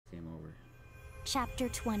Chapter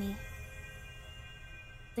 20.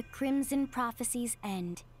 The Crimson Prophecy's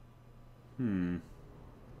End.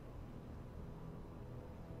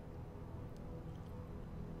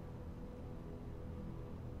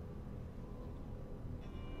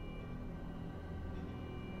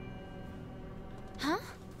 Huh?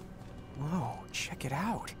 Whoa, check it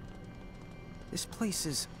out. This place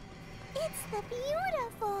is... It's the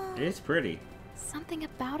beautiful. It's pretty. Something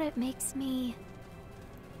about it makes me...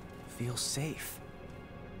 feels safe.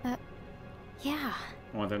 Yeah.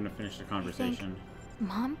 I want them to finish the conversation.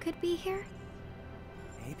 Mom could be here?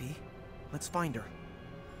 Maybe. Let's find her.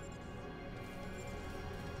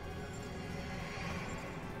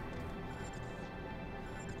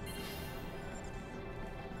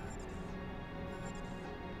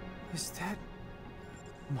 Is that...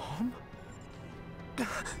 Mom?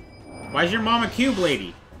 Why is your mom a cube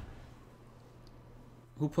lady?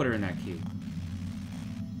 Who put her in that cube?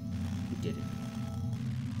 Who did it?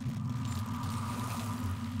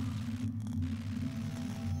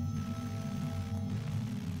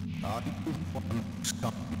 What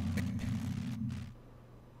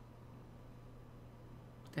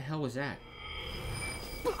the hell was that?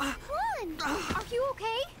 Run! Are you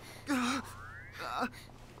okay? Oh,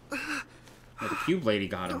 the cube lady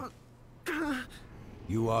got him.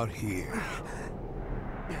 You are here.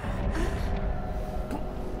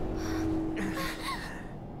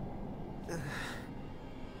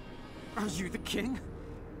 Are you the king?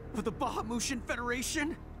 Of the Bahamutian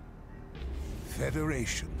Federation?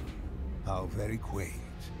 Federation. How very quaint.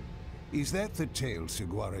 Is that the tale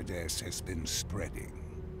Seguarides has been spreading?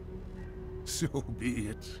 So be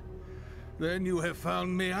it. Then you have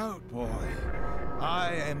found me out, boy.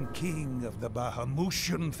 I am king of the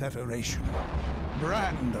Bahamutian Federation.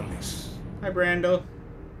 Brandalis. Hi, Brando.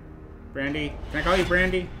 Brandy. Can I call you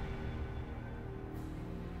Brandy?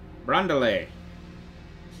 Brandale.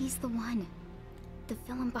 He's the one. The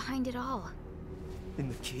villain behind it all. In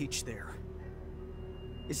the cage there.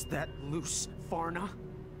 Is that loose, Farna?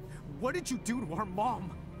 What did you do to our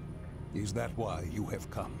mom? Is that why you have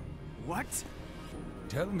come? What?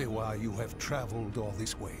 Tell me why you have traveled all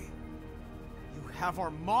this way. You have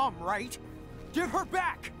our mom, right? Give her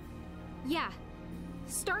back! Yeah.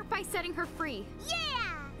 Start by setting her free.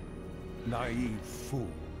 Yeah! Naive fools.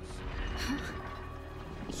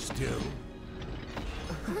 Still,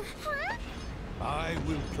 I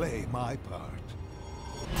will play my part.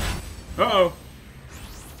 Uh-oh.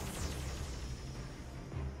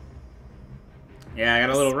 Yeah, I got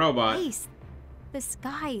a little robot. Space. The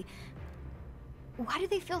sky. Why do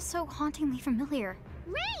they feel so hauntingly familiar?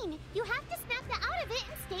 Rain! You have to snap the out of it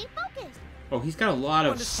and stay focused. Oh, he's got a lot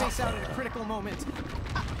Want of... to space out at a critical moment. Be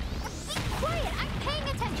quiet! I'm paying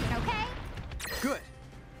attention, okay? Good.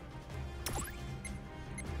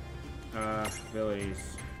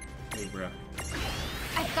 Abilities. Libra.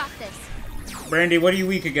 I've got this. Brandy, what are you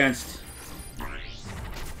weak against?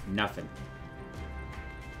 Nothing.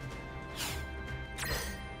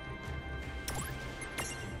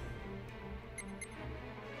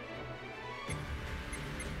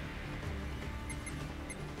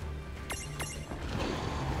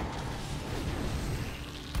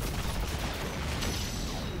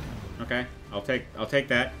 Okay, I'll take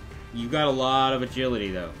that. You got a lot of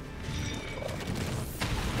agility though.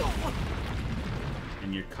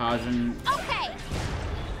 And you're causing... Okay!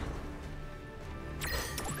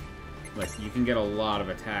 Look, you can get a lot of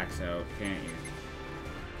attacks out, can't you?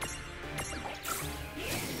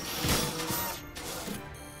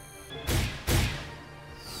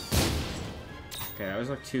 Okay, that was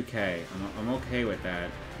like 2k. I'm okay with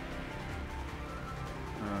that.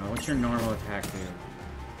 What's your normal attack do?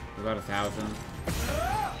 About 1,000.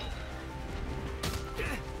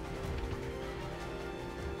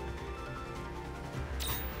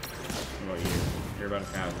 What about you? You're about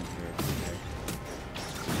 1,000 too. Okay.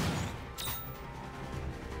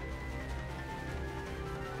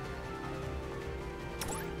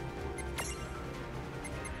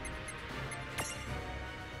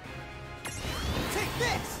 Take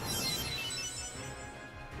this!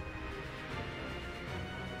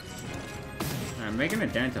 I'm making a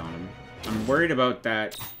dent on him. I'm worried about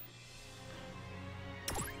that.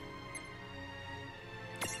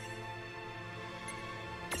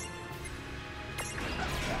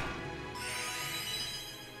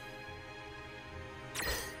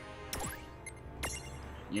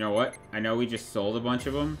 You know what? I know we just sold a bunch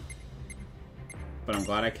of them, but I'm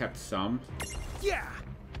glad I kept some. Yeah!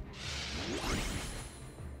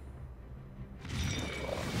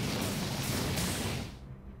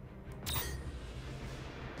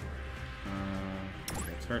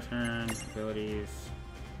 It's her turn. Abilities.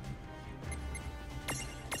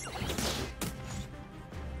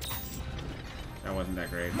 wasn't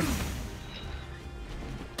that great.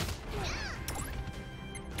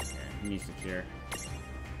 Okay, he needs to cure.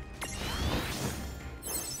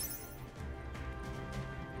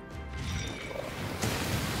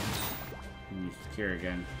 He needs to cure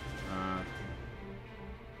again.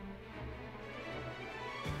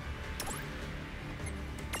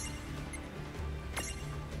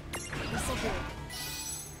 This'll do.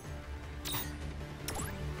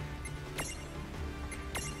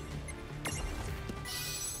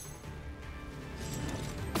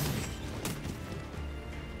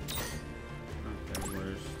 Not the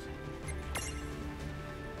worst.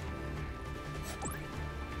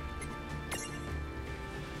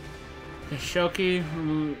 The Shoki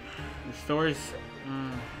restores.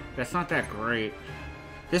 That's not that great.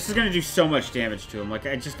 This is gonna do so much damage to him. Like,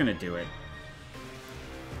 I'm just gonna do it.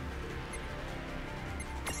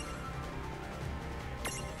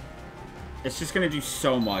 It's just gonna do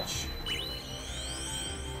so much.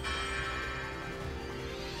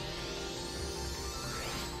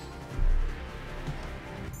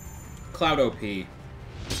 Cloud OP. I'm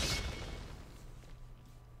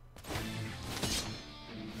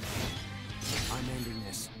ending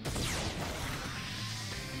this.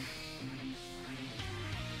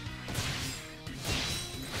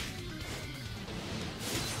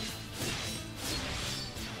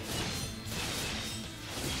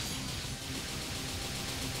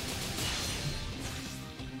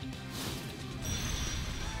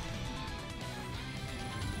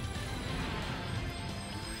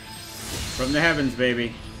 From the heavens,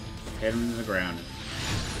 baby. Hit him to the ground.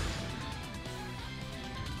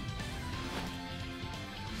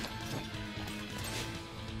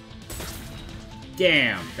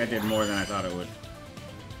 Damn! That did more than I thought it would.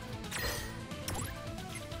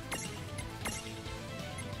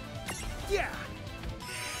 Yeah.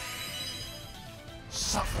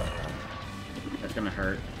 Suffer. That's gonna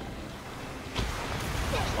hurt.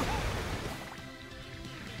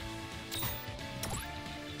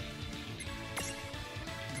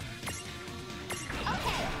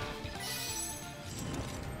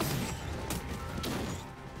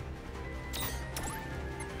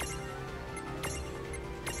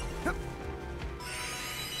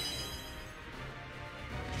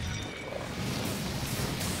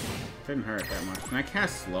 Didn't hurt that much. Can I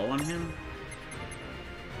cast slow on him?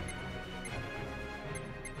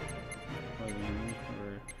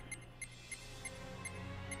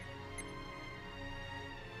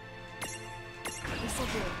 This'll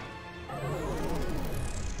do.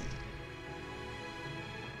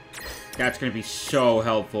 That's gonna be so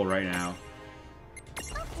helpful right now.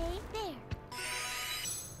 Okay, there.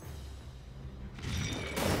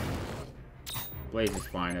 Blaze is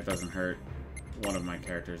fine. That doesn't hurt one of my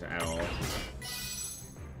characters at all.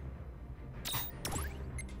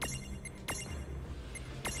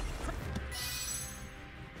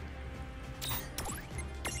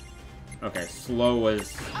 Okay, slow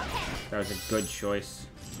was... That was a good choice.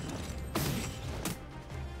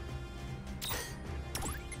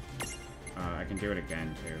 I can do it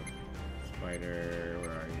again, too. Spider... Where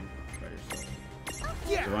are you? Spider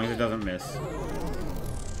Soul. As long as it doesn't miss.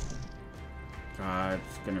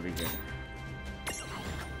 It's gonna be good.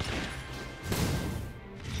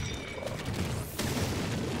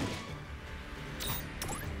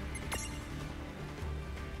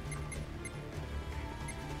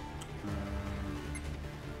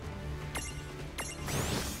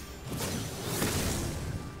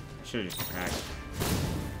 Should've just attacked.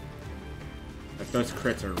 Like, those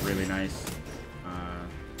crits are really nice.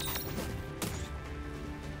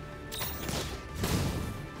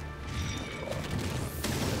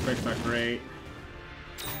 The crit's not great.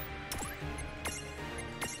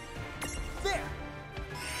 There.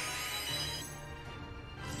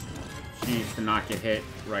 She needs to not get hit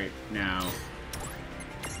right now.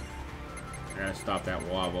 I gotta stop that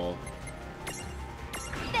wobble.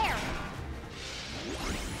 There.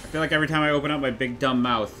 I feel like every time I open up my big dumb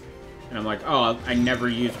mouth, and I'm like, oh, I never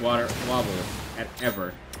use water wobble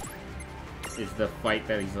ever, is the fight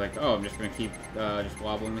that he's like, oh, I'm just gonna keep just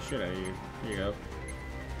wobbling the shit out of you. Here you go.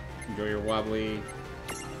 Enjoy your wobbly.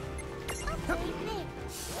 Okay, there.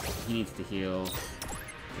 He needs to heal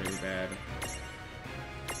really bad.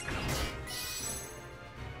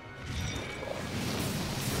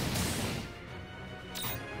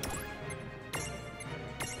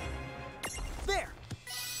 There.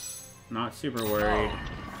 Not super worried.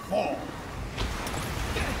 Fall.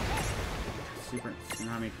 Super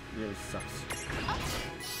Tsunami really sucks.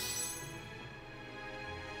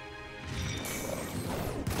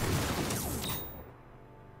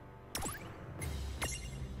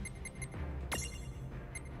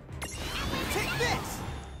 Take this.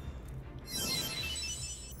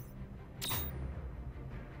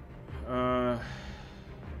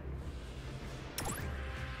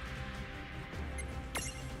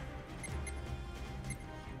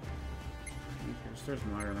 Restores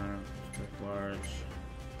moderate amount of large.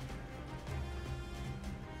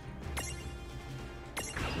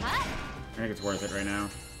 Huh? I think it's worth it right now.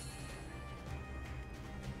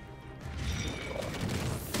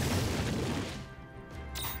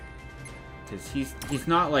 Because he's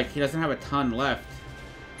not like, he doesn't have a ton left.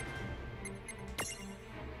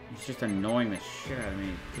 He's just annoying the shit out of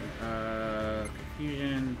me.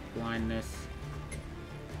 Confusion, blindness,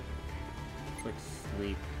 quick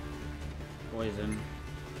sleep, poison.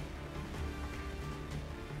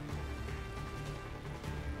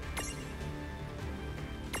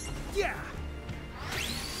 Yeah.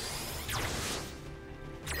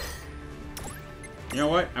 You know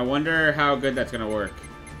what? I wonder how good that's gonna work.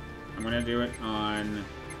 I'm gonna do it on...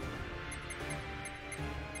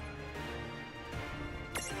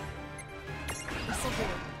 This'll do.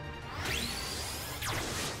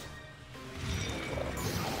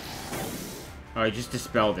 Oh, he just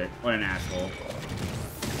dispelled it. What an asshole.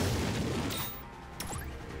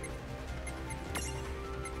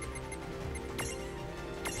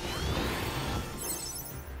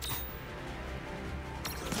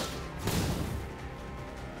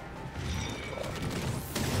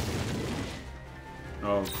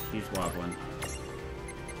 Oh, he's wobbling.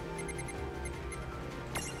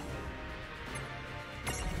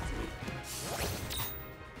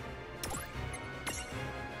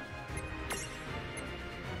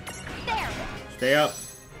 There. Stay up.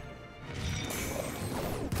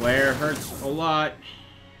 Flare hurts a lot.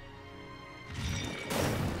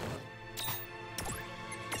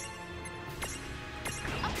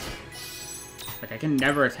 Like, I can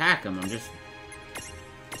never attack him. I'm just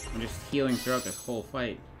healing throughout this whole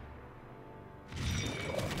fight.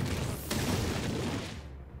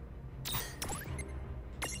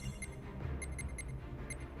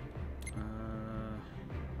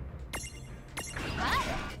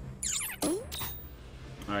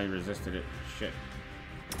 Oh, he resisted it. Shit.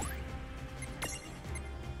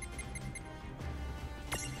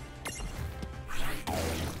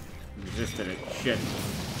 Resisted it. Shit.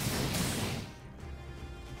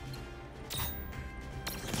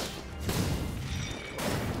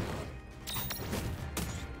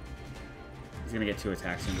 He's gonna get 2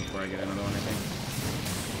 attacks in before I get another one, I think.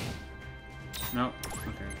 Nope.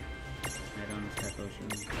 Okay. Items, tech potion.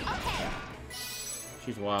 Okay.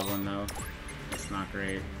 She's wobbling though. That's not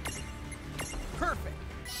great. Perfect.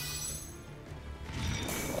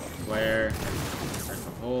 Flare. That's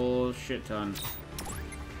a whole shit ton.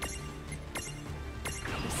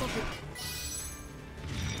 This'll do.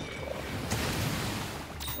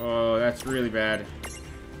 Oh, that's really bad.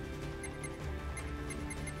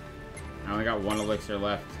 I only got 1 elixir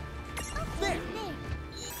left. There.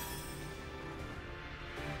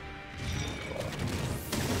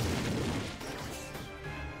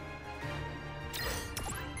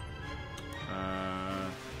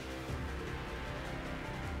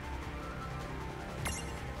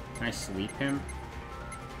 Can I sleep him?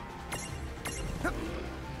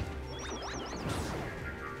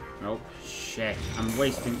 Nope. Shit. I'm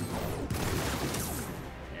wasting...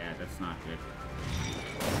 Yeah, that's not good.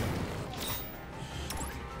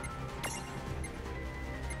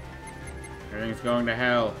 Everything's going to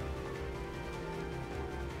hell.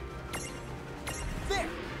 There.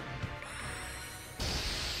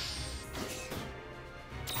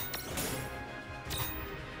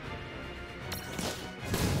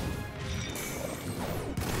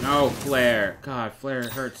 No, Flare. God, Flare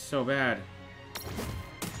hurts so bad.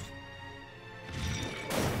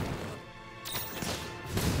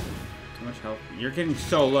 Too much health. You're getting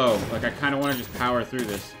so low. Like, I kind of want to just power through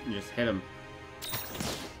this and just hit him.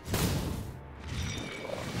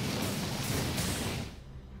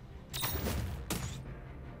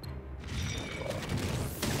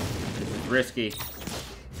 This is risky.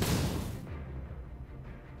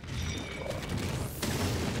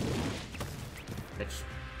 Bitch.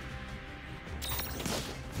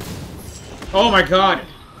 Oh my god!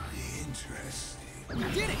 Interesting. We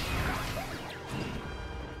did it.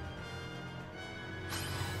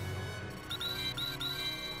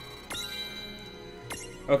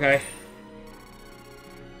 Okay.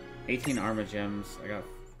 18 armor gems. I got...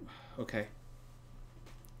 Okay.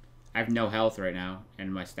 I have no health right now,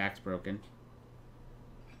 and my stack's broken.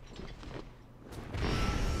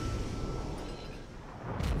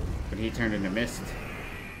 But he turned into mist.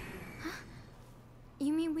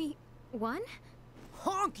 You mean we won?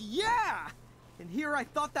 Honk, yeah! And here I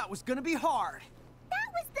thought that was gonna be hard.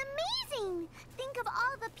 That was amazing! Think of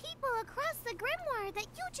all the people across the Grimoire that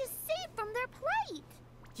you just saved from their plight.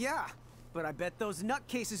 Yeah, but I bet those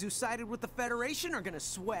nutcases who sided with the Federation are gonna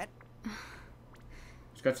sweat.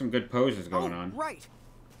 It's got some good poses going Oh, on. right.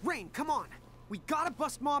 Rain, come on. We gotta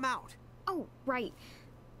bust Mom out. Oh, right.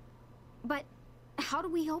 But how do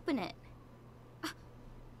we open it?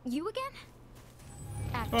 You again?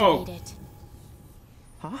 Oh. Activate it.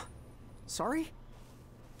 Huh? Sorry?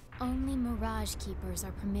 Only Mirage Keepers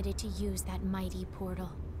are permitted to use that mighty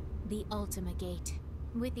portal, the Ultima Gate.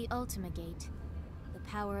 With the Ultima Gate, the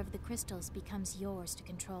power of the crystals becomes yours to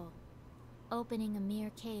control. Opening a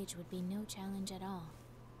mere cage would be no challenge at all.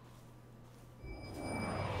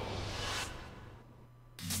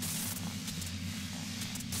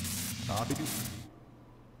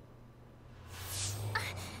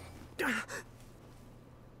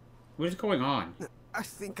 What is going on? I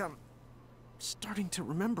think I'm starting to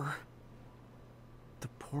remember. The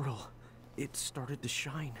portal, it started to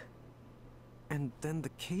shine. And then the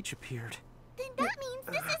cage appeared. Then that means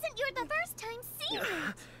this isn't the first time seeing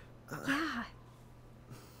it. Yeah.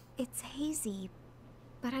 It's hazy,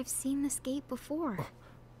 but I've seen this gate before.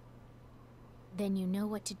 Then you know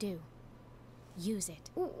what to do. Use it.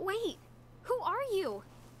 Wait! Who are you?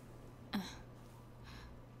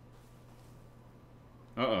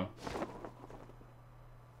 Uh-oh.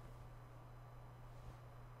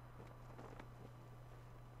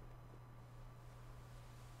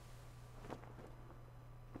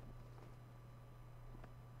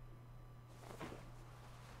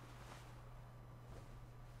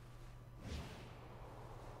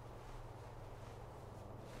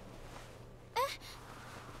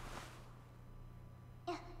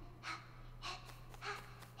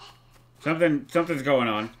 Something's going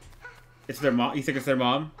on. It's their mom. You think it's their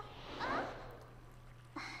mom?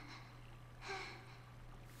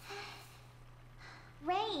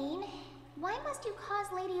 Rain, why must you cause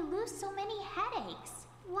Lady Luce so many headaches?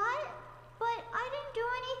 What? But I didn't do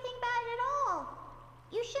anything bad at all.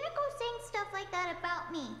 You shouldn't go saying stuff like that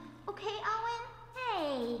about me. Okay, Owen?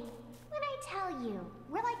 Hey, what'd I tell you?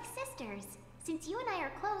 We're like sisters. Since you and I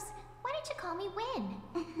are close, why don't you call me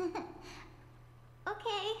Win?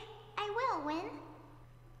 Okay, I will, Win.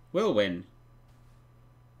 Will win.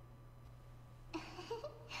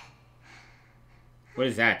 What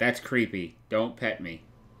is that? That's creepy. Don't pet me.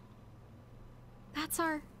 That's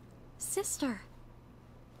our sister.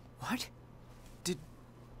 What? Did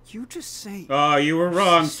you just say... Oh, you were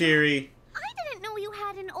wrong, Siri. I didn't know you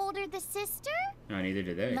had an older sister. No, neither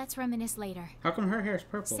did they. Let's reminisce later. How come her hair's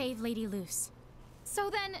purple? Save Lady Luce. So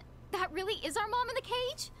then, that really is our mom in the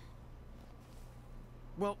cage?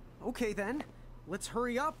 Well, okay then. Let's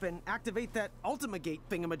hurry up and activate that Ultima Gate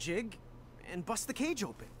thingamajig and bust the cage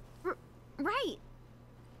open. Right.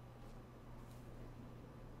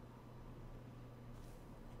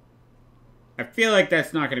 I feel like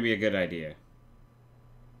that's not going to be a good idea.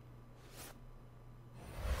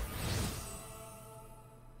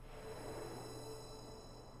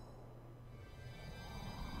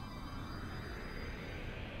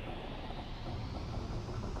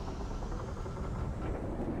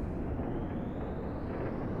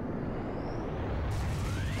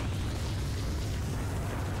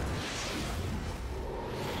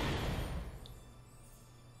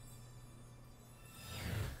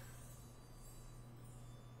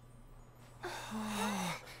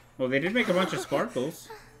 Well, they did make a bunch of sparkles.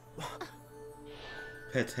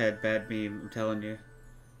 Pet's head, bad meme, I'm telling you.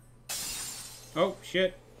 Oh,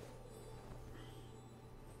 shit.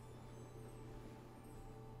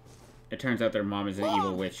 It turns out their mom is an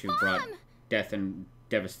evil witch who brought death and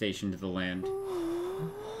devastation to the land.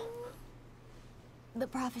 The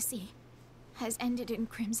prophecy has ended in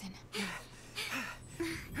crimson.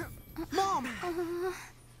 Mom!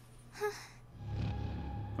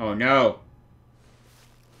 Oh, no.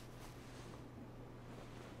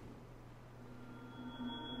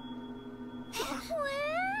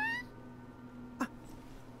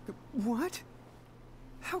 What?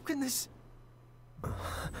 How can this...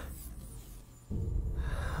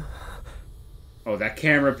 Oh, that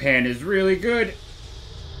camera pan is really good.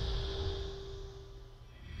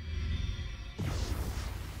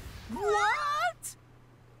 What?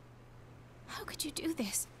 How could you do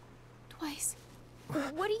this? Twice.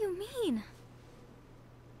 What do you mean?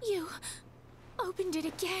 You opened it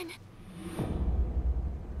again.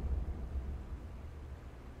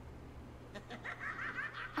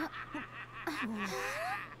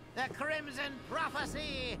 The Crimson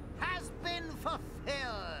Prophecy has been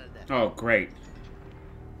fulfilled! Oh, great.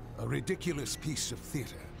 A ridiculous piece of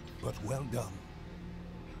theater, but well done.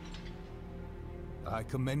 I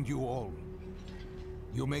commend you all.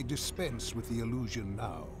 You may dispense with the illusion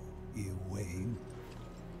now, Ewain.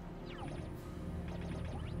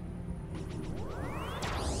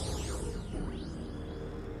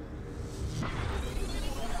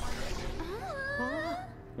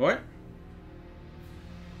 What?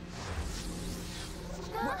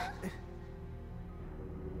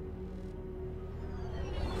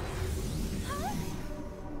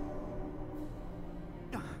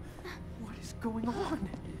 What is going on?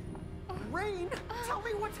 Rain, tell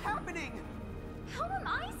me what's happening! How am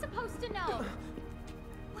I supposed to know?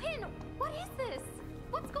 Lynn, what is this?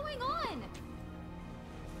 What's going on?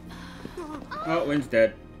 Oh, Lynn's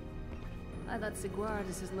dead. I thought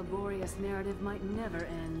Seguardis' laborious narrative might never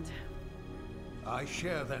end. I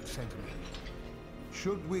share that sentiment.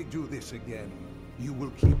 Should we do this again, you will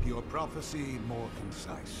keep your prophecy more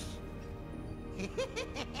concise.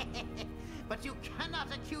 But you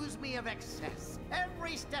cannot accuse me of excess.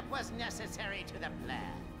 Every step was necessary to the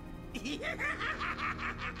plan.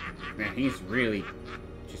 Man, he's really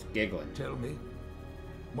just giggling. Tell me,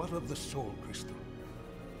 what of the Soul Crystal?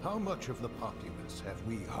 How much of the populace have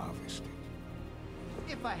we harvested?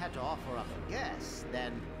 If I had to offer up a guess,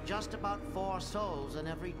 then just about 4 souls in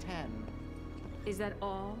every 10. Is that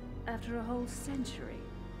all? After a whole century?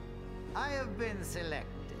 I have been selected.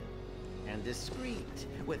 And discreet.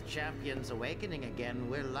 With Champions awakening again,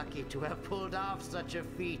 we're lucky to have pulled off such a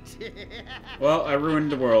feat. Well, I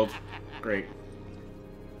ruined the world. Great.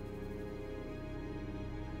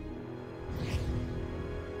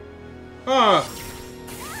 Ah!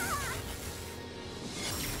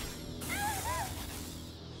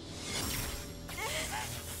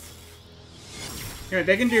 Yeah,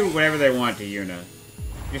 they can do whatever they want to Yuna.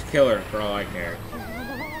 Just kill her for all I care.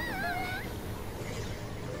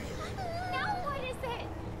 Now what is it?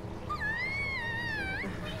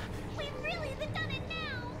 We've really done it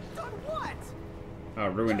now. Done what? Oh,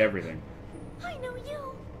 ruined everything. I know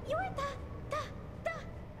you. You're the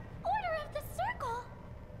Order of the Circle.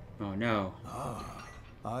 Oh no. Ah,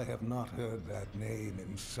 I have not heard that name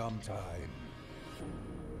in some time.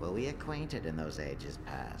 Were we acquainted in those ages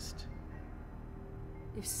past?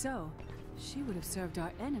 If so, she would have served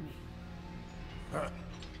our enemy.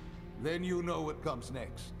 Then you know what comes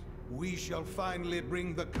next. We shall finally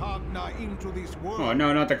bring the Cogna into this world. Oh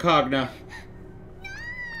no, not the Cogna.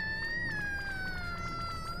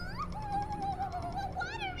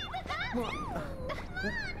 Tama,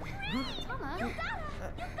 you got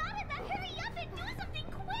it. Now hurry up and do something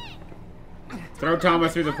quick. Throw Tama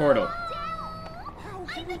through the portal. How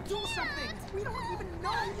can we do something? We don't even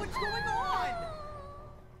know what's going on!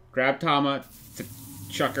 Grab Tama to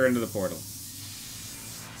chuck her into the portal.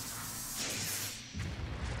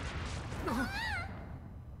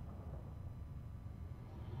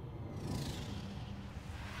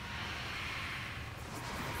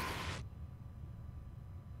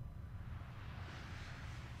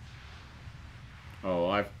 Oh,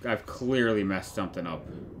 I've clearly messed something up.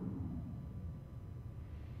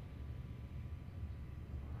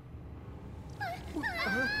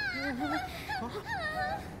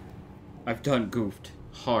 I've done goofed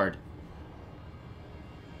hard.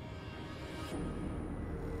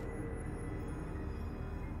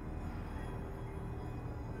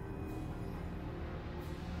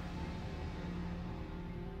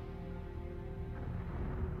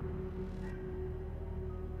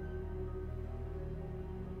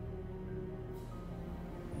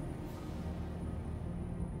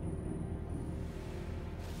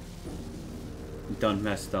 Done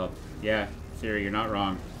messed up. Yeah, Siri, you're not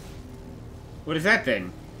wrong. What is that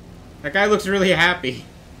thing? That guy looks really happy.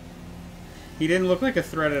 He didn't look like a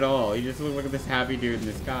threat at all. He just looked like this happy dude in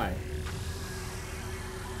the sky.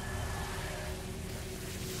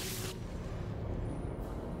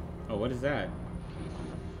 Oh, what is that?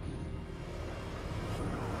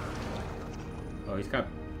 Oh, he's got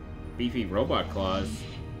beefy robot claws.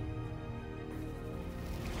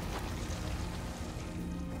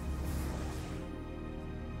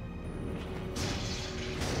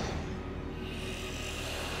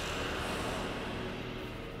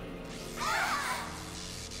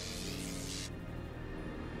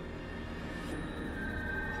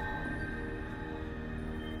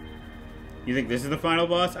 You think this is the final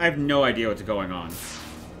boss? I have no idea what's going on.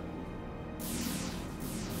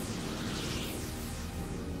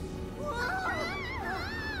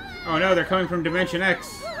 Oh no, they're coming from Dimension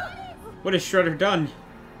X. What has Shredder done?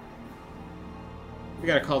 We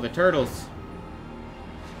gotta call the turtles.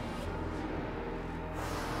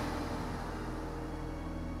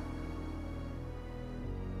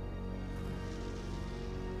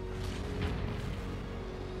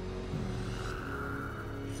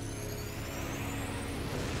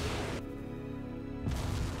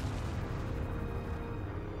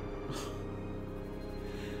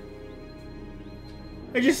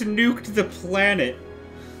 I just nuked the planet.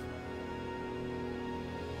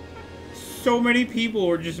 So many people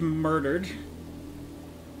were just murdered.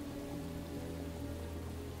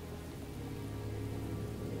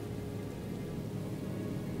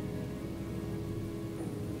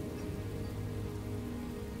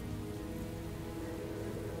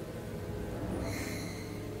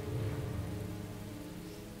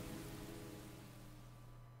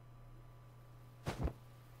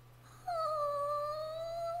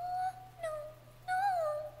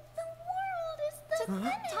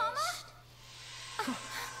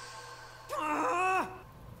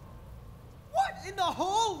 What in the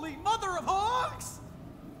holy mother of hawks?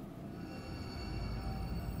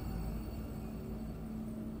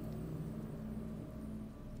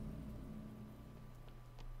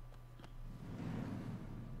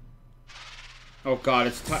 Oh god,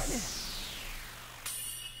 it's time.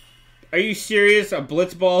 Are you serious? A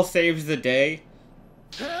blitzball saves the day?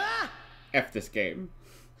 F this game.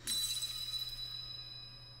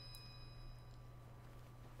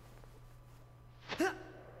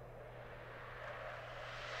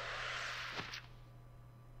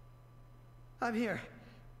 I'm here.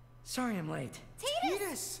 Sorry I'm late.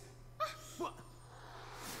 Tidus! What?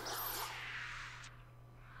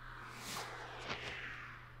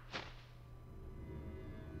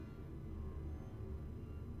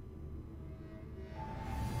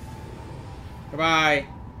 Goodbye.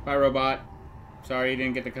 Bye, robot. Sorry you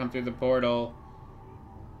didn't get to come through the portal.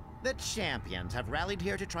 The champions have rallied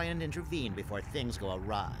here to try and intervene before things go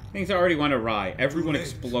awry. Things already went awry. Everyone Too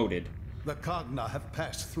late. exploded. The Cogna have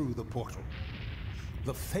passed through the portal.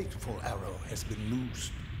 The fateful arrow has been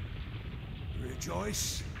loosed.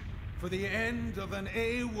 Rejoice, for the end of an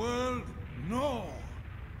A-world? No!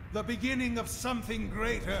 The beginning of something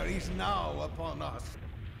greater is now upon us.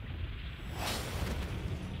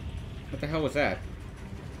 What the hell was that?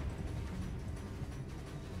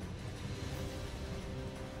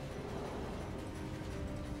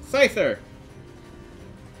 Scyther!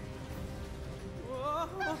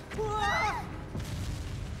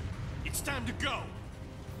 It's time to go.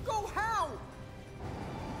 Go how?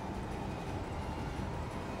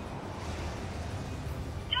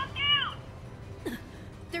 Jump down!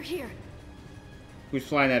 They're here. Who's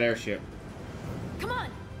flying that airship? Come on!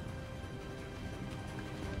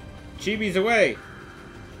 Chibi's away!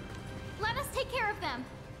 Let us take care of them.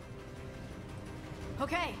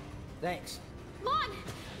 Okay. Thanks. Lon,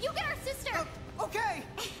 you get our sister. Okay.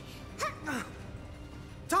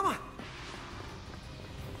 Tama.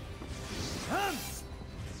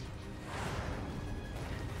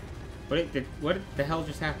 What the hell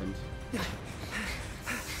just happened?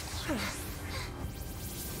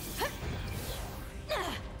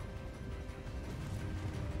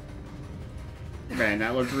 Man,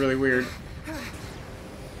 that looked really weird.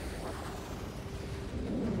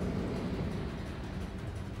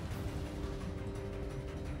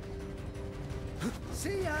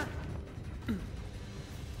 See ya.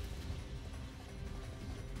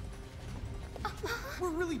 We're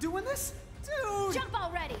really doing this? Dude! Jump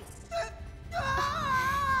already!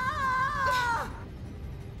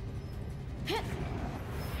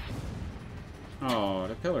 Oh,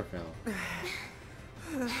 the pillar fell.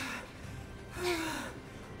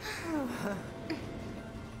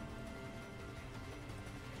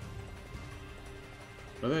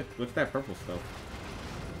 What's that purple stuff?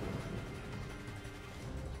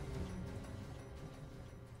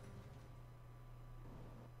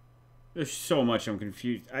 There's so much I'm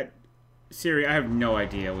confused. Siri, I have no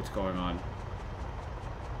idea what's going on.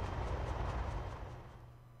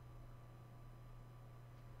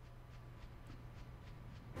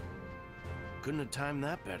 Couldn't have timed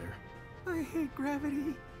that better. I hate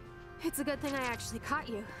gravity. It's a good thing I actually caught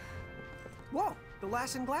you. Whoa, the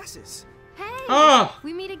lass in glasses. Hey! Ah!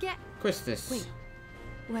 We meet again. Quistis. Wait.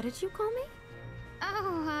 What did you call me?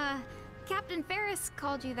 Oh, Captain Ferris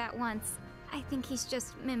called you that once. I think he's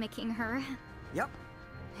just mimicking her. Yep.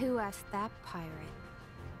 Who asked that pirate?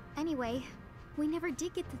 Anyway, we never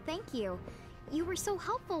did get to thank you. You were so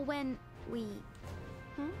helpful when we...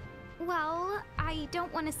 Well, I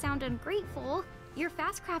don't want to sound ungrateful. Your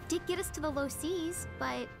fast craft did get us to the low seas,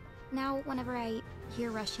 but now whenever I hear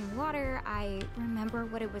rushing water, I remember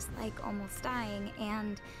what it was like almost dying,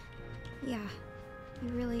 and yeah, you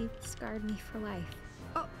really scarred me for life.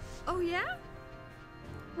 Oh yeah?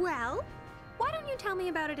 Well, why don't you tell me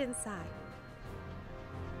about it inside?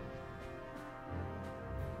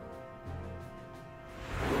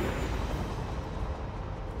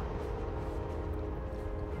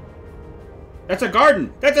 That's a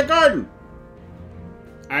garden! That's a garden!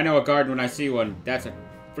 I know a garden when I see one. That's a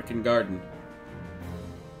freaking garden.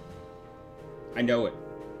 I know it.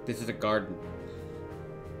 This is a garden.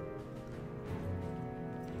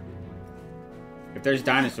 If there's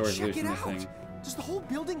dinosaurs Check loose it in this out. thing. Does the whole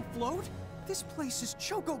building float? This place is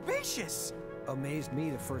choco-vicious. Amazed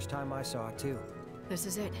me the first time I saw it, too. This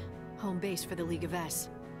is it. Home base for the League of S.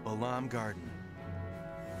 Alam Garden.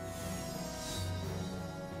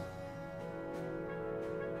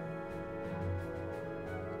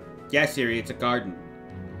 Yeah, Siri, it's a garden.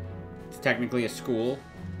 It's technically a school.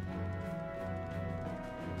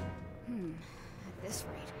 At this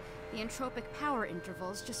rate, the entropic power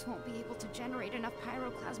intervals just won't be able to generate enough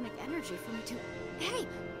pyroclasmic energy for me to... Hey,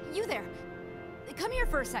 you there! Come here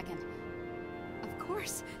for a second. Of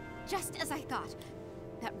course, just as I thought.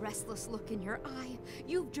 That restless look in your eye.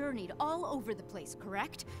 You've journeyed all over the place,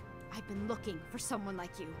 correct? I've been looking for someone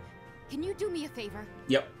like you. Can you do me a favor?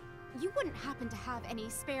 Yep. You wouldn't happen to have any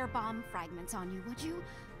spare bomb fragments on you, would you?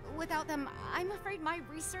 Without them, I'm afraid my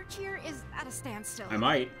research here is at a standstill. I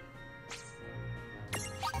might.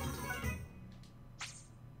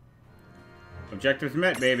 Objectives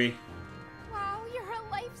met, baby. Wow, you're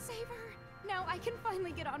a lifesaver. Now I can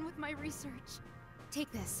finally get on with my research. Take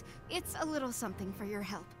this. It's a little something for your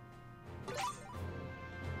help.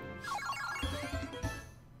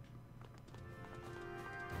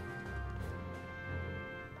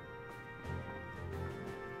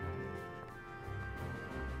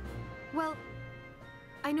 Well,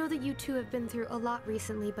 I know that you two have been through a lot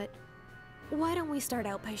recently, but why don't we start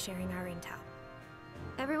out by sharing our intel?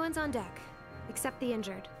 Everyone's on deck, except the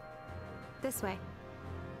injured. This way.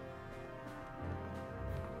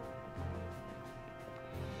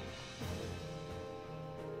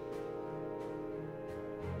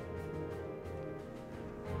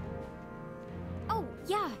 Oh,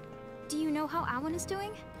 yeah. Do you know how Awan is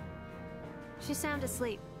doing? She's sound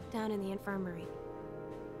asleep, down in the infirmary.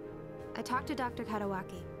 I talked to Dr.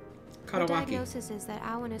 Katawaki. Her diagnosis is that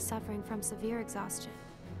Awan is suffering from severe exhaustion.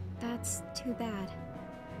 That's too bad.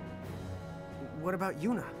 What about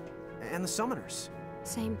Yuna? And the summoners?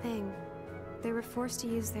 Same thing. They were forced to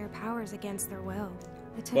use their powers against their will.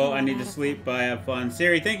 Well, I need to sleep, but I have fun.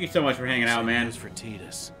 Siri, thank you so much for hanging out, man. For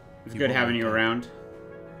Titus. It's good having you around.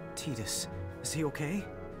 Titus, is he okay?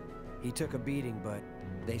 He took a beating, but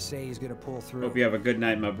they say he's gonna pull through. Hope you have a good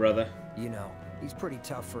night, my brother. You know, he's pretty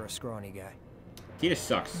tough for a scrawny guy. Titus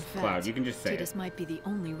sucks, Cloud. You can just say Titus it. might be the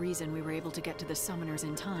only reason we were able to get to the summoners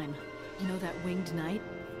in time. You know that winged knight?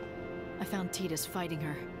 I found Titus fighting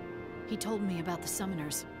her. He told me about the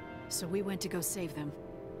summoners, so we went to go save them.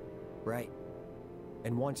 Right.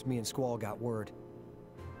 And once me and Squall got word.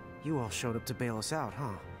 You all showed up to bail us out,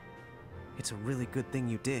 huh? It's a really good thing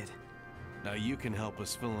you did. Now you can help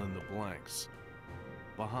us fill in the blanks.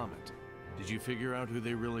 Bahamut, did you figure out who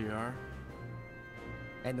they really are?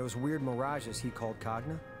 And those weird mirages he called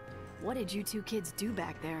Cogna? What did you two kids do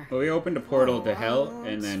back there? Well, we opened a portal to hell,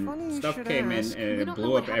 and then stuff came in, and it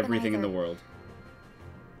blew up everything in the world.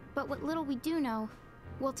 But what little we do know,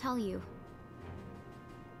 we'll tell you.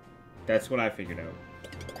 That's what I figured out.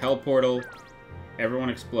 Hell portal, everyone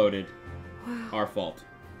exploded. Wow. Our fault.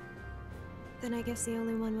 Then I guess the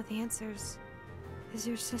only one with answers is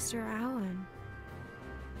your sister Awan.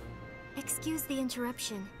 Excuse the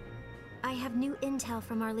interruption. I have new intel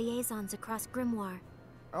from our liaisons across Grimoire.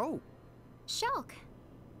 Oh. Shulk.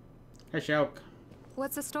 Hi, Shulk.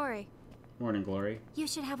 What's the story? Morning, Glory. You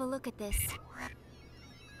should have a look at this.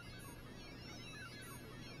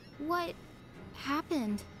 What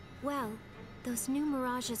happened? Well, those new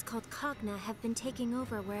mirages called Cogna have been taking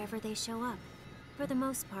over wherever they show up. For the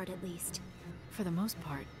most part, at least. For the most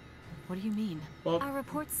part? What do you mean? Well, our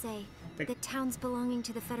reports say that towns belonging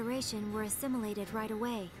to the Federation were assimilated right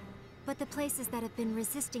away. But the places that have been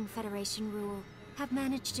resisting Federation rule have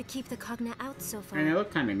managed to keep the Cogna out so far. And they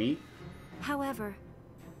look kind of neat. However,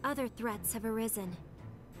 other threats have arisen.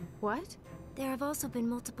 What? There have also been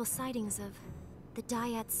multiple sightings of the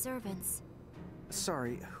Dyad servants.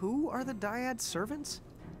 Sorry, who are the Dyad servants?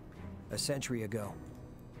 A century ago,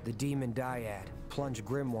 the demon Dyad plunged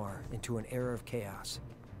Grimoire into an era of chaos.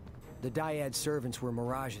 The Dyad servants were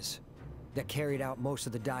mirages that carried out most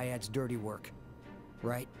of the Dyad's dirty work.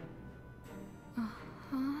 Right?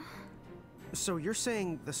 Uh-huh. So you're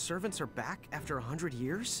saying the servants are back after 100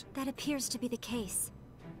 years? That appears to be the case.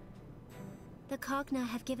 The Cogna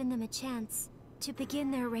have given them a chance to begin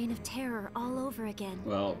their reign of terror all over again.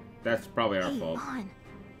 Well, that's probably our fault.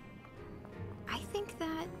 I think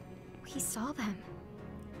that we saw them.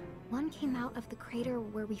 One came out of the crater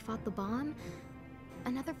where we fought the bomb.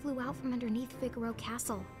 Another flew out from underneath Figaro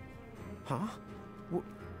Castle. Huh?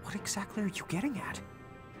 What exactly are you getting at?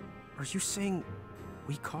 Are you saying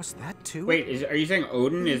we caused that too? Wait, are you saying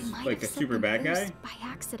Odin is Might like a have set super them bad loose guy? By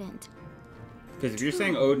accident. Because if you're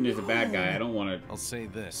saying Odin is a bad guy, I don't want to... I'll say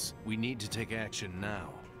this. We need to take action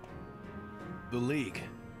now. The League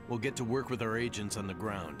will get to work with our agents on the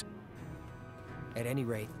ground. At any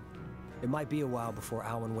rate, it might be a while before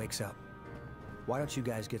Alwyn wakes up. Why don't you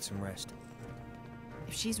guys get some rest?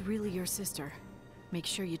 If she's really your sister, make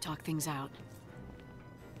sure you talk things out.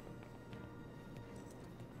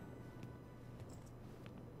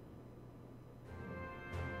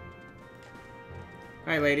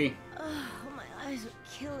 Hi, lady. Oh, my eyes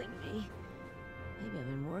are killing me. Maybe I've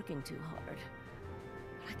been working too hard.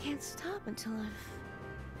 But I can't stop until I've...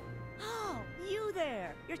 Oh, you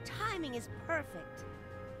there! Your timing is perfect.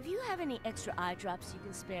 If you have any extra eye drops you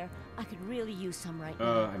can spare, I could really use some right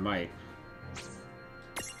now. I might.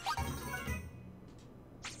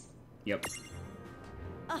 Yep.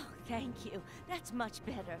 Oh, thank you. That's much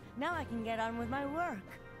better. Now I can get on with my work.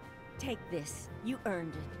 Take this. You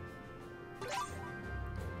earned it.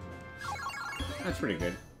 That's pretty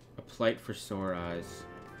good. A plight for sore eyes.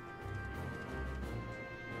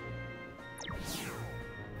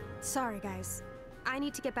 Sorry, guys. I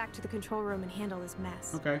need to get back to the control room and handle this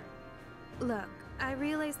mess. Okay. Look, I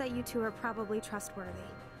realize that you two are probably trustworthy.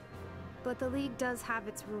 But the League does have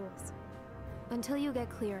its rules. Until you get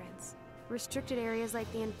clearance, restricted areas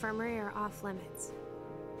like the infirmary are off limits.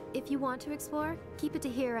 If you want to explore, keep it to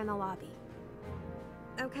here in the lobby.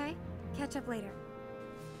 Okay? Catch up later.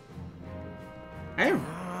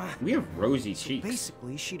 We have rosy so cheeks.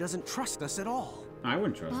 Basically, she doesn't trust us at all. I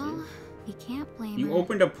wouldn't trust you. He can't blame You her.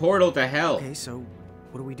 opened a portal to hell. Okay, so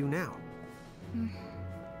what do we do now?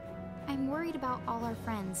 I'm worried about all our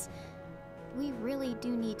friends. We really do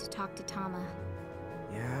need to talk to Tama.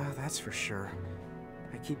 Yeah, that's for sure.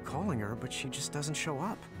 I keep calling her, but she just doesn't show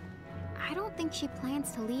up. I don't think she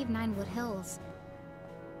plans to leave Ninewood Hills.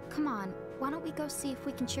 Come on, why don't we go see if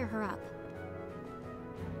we can cheer her up?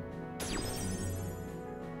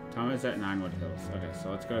 Tama's at Ninewood Hills. Okay,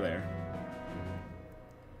 so let's go there.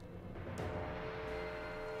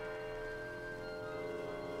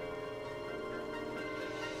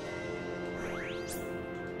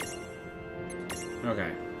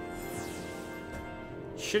 Okay.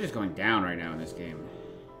 Shit is going down right now in this game.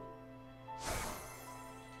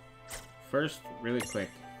 First, really quick.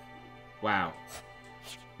 Wow.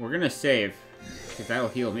 We're gonna save, because that'll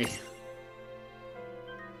heal me.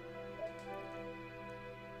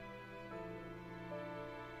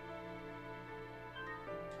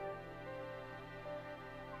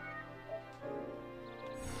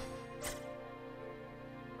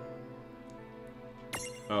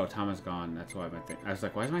 Oh, Tama's gone. That's why my thing... I was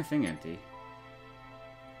like, why is my thing empty?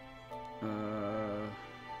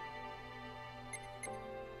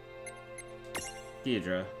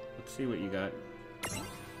 Deidre, let's see what you got.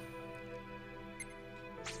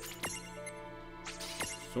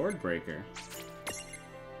 Swordbreaker.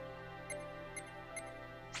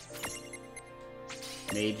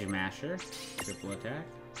 Mage Masher. Triple attack.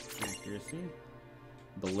 Accuracy.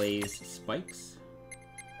 Blaze Spikes.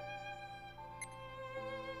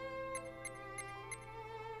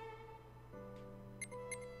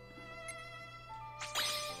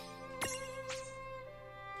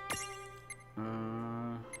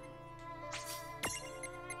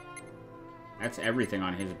 That's everything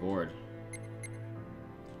on his board.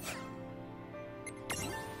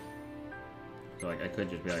 So like I could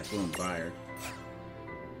just be like, boom, fire.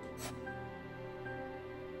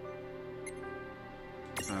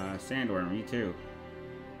 Sandworm, me too.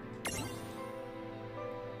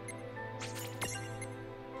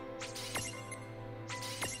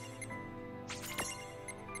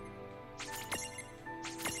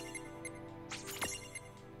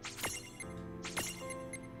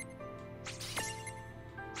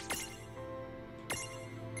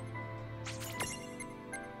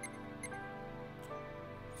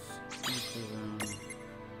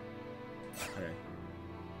 Okay.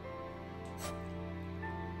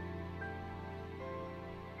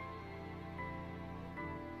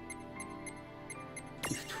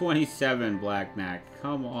 27, Black Knack.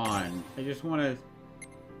 Come on. I just want to...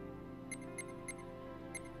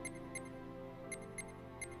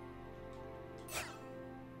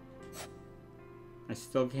 I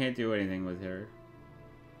still can't do anything with her.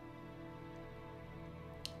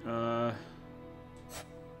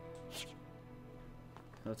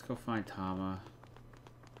 Let's go find Tama.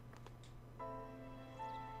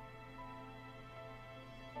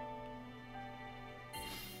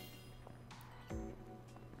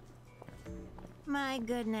 My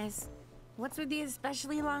goodness. What's with these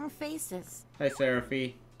especially long faces? Hi,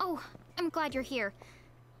 Seraphy. Oh, I'm glad you're here.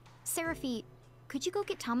 Seraphy, could you go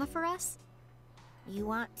get Tama for us? You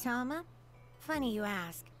want Tama? Funny you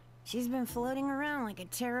ask. She's been floating around like a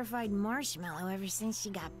terrified marshmallow ever since she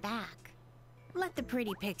got back. Let the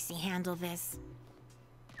pretty pixie handle this.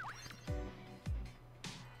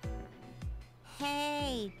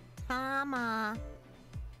 Hey, Tama.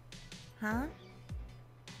 Huh?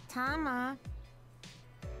 Tama?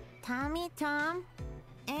 Tommy Tom?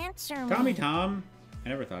 Answer me. Tommy Tom? I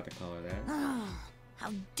never thought to call her that.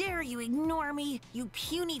 How dare you ignore me, you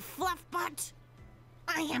puny fluffbutt!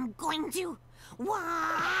 I am going to...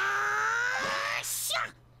 Wash!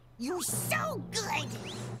 You're so good!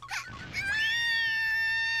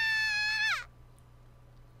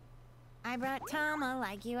 I brought Tama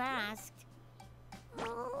like you asked.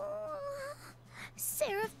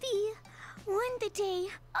 Seraphi, one day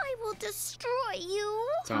I will destroy you.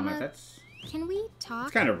 Tama, that's... Can we talk?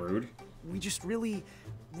 It's kind of rude. We just really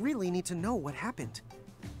need to know what happened.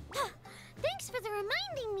 Thanks for the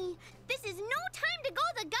reminding me. This is no time to go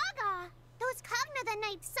the gaga. Those Cogna the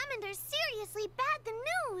Knight summoned are seriously bad the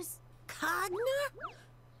news. Cogna?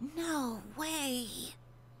 No way.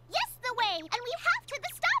 Yes, the way, and we have to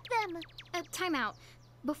stop them. Time out.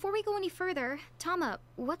 Before we go any further, Tama,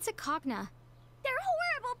 what's a Cogna? They're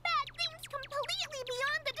horrible bad things completely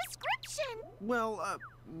beyond the description. Well,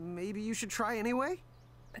 maybe you should try anyway?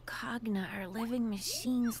 The Cogna are living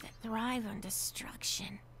machines that thrive on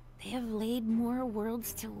destruction. They have laid more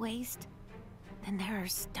worlds to waste than there are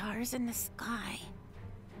stars in the sky.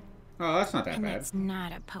 Oh, that's not that and bad. It's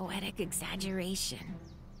not a poetic exaggeration.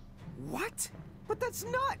 What? But that's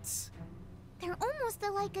nuts! They're almost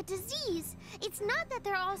like a disease. It's not that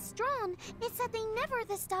they're all strong, it's that they never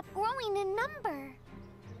stop growing in number.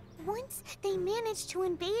 Once they manage to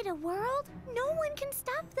invade a world, no one can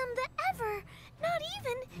stop them ever, not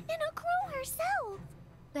even Inno herself.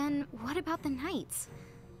 Then what about the Knights?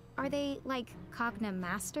 Are they like Cogna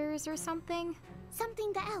Masters or something?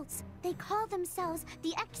 Something else. They call themselves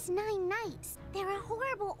the X9 Knights. They're a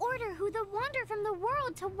horrible order who wander from the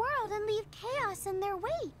world to world and leave chaos in their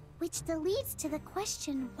wake. Which leads to the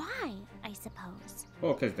question why, I suppose.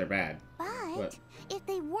 Well, because they're bad. But if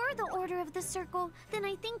they were the Order of the Circle, then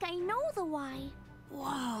I think I know the why.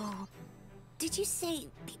 Whoa. Did you say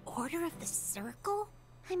the Order of the Circle?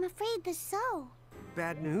 I'm afraid so.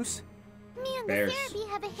 Bad news? Me and the Therapy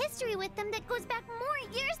have a history with them that goes back more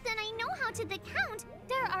years than I know how to count.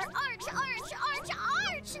 There are arch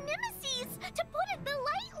nemesis, to put it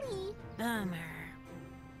lightly. Bummer.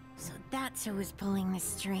 So that's who was pulling the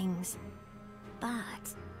strings.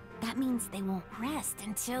 But that means they won't rest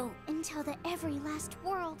until the every last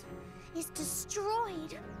world is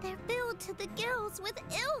destroyed. They're filled to the gills with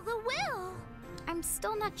ill the will. I'm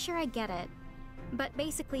still not sure I get it. But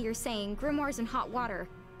basically you're saying grimoires in hot water.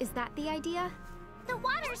 Is that the idea? The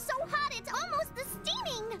water's so hot it's almost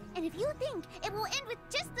steaming. And if you think it will end with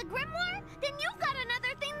just the grimoire, then you've got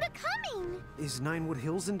another thing coming. Is Ninewood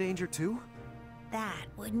Hills in danger too? That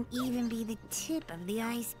wouldn't even be the tip of the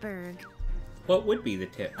iceberg. What would be the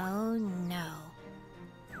tip? Oh no.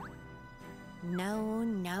 No.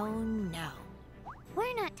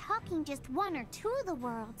 We're not talking just one or two of the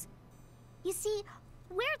worlds. You see,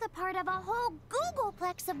 we're the part of a whole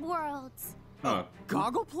Googleplex of worlds.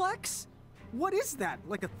 Goggleplex? What is that,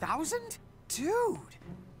 like 1,000? Dude!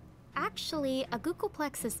 Actually, a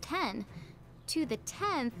Googleplex is 10. To the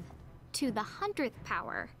 10th, to the 100th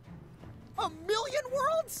power. 1,000,000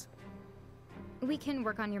 worlds?! We can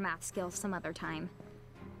work on your math skills some other time.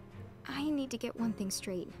 I need to get one thing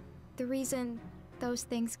straight. The reason those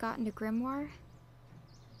things got into Grimoire?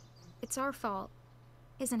 It's our fault,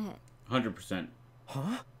 isn't it? 100%.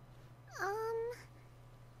 Huh?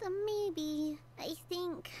 Maybe. I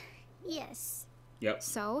think. Yes. Yep.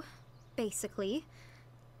 So, basically,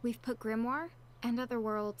 we've put Grimoire and other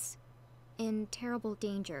worlds in terrible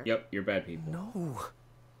danger. Yep, you're bad people.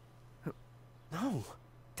 No,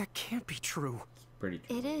 that can't be true. It's pretty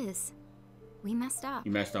true. It is. We messed up.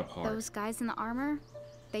 You messed up hard. Those guys in the armor,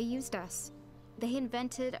 they used us. They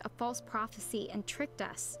invented a false prophecy and tricked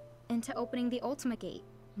us into opening the Ultima Gate.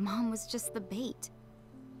 Mom was just the bait.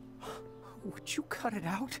 Would you cut it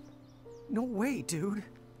out? No way, dude.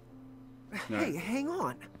 No. Hey, hang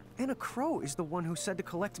on. Anna Crow is the one who said to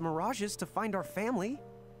collect mirages to find our family.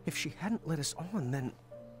 If she hadn't let us on, then...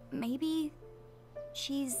 Maybe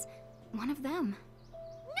she's one of them.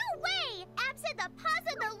 No way!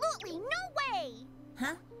 Absolutely no way!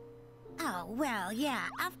 Huh? Oh, well, yeah,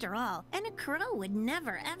 after all, Anna Crow would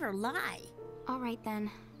never ever lie. All right then.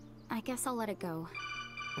 I guess I'll let it go.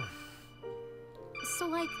 So,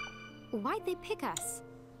 like, why'd they pick us?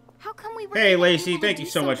 How come we were... Hey, Lacey, thank you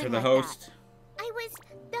so much for the host. I was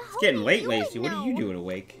It's getting late, Lacey. What are you doing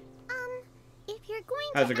awake? If you're going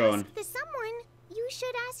How's to it going? ask someone, you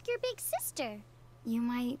should ask your faster. You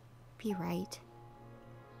might be right.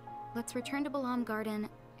 Let's return to Balam Garden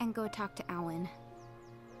and go talk to Alan.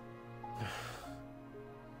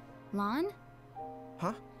 Lon?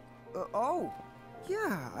 Huh? Oh,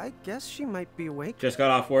 yeah, I guess she might be awake. Just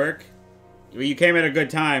got off work. You came at a good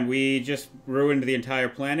time. We just ruined the entire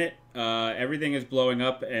planet. Everything is blowing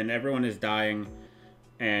up and everyone is dying.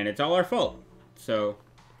 And it's all our fault. So...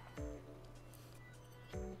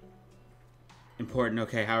 Important.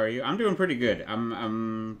 Okay, how are you? I'm doing pretty good.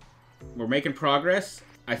 We're making progress.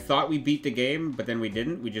 I thought we beat the game, but then we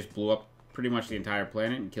didn't. We just blew up pretty much the entire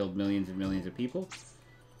planet and killed millions and millions of people.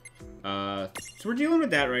 So we're dealing with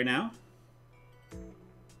that right now.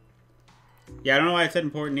 Yeah, I don't know why I said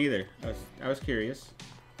important either. I was curious.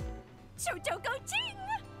 Chotoko Ching!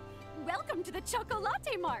 Welcome to the Chocolate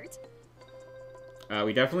Mart!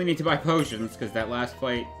 We definitely need to buy potions, because that last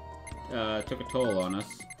fight took a toll on us.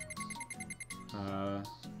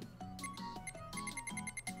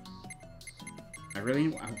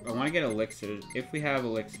 I want to get elixirs. If we have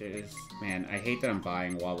elixirs, man, I hate that I'm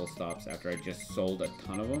buying wobble stops after I just sold a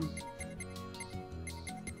ton of them.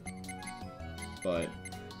 But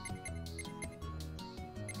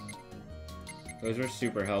those were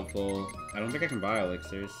super helpful. I don't think I can buy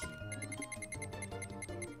elixirs.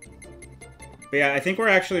 But yeah, I think we're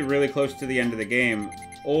actually really close to the end of the game,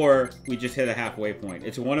 or we just hit a halfway point.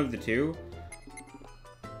 It's one of the two.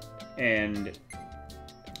 And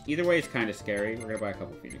either way, it's kind of scary. We're gonna buy a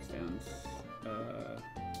couple Phoenix Downs.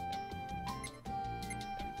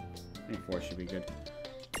 I think 4 should be good.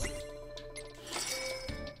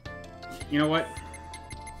 You know what?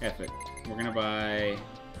 F it. We're gonna buy...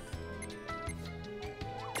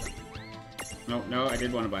 No, I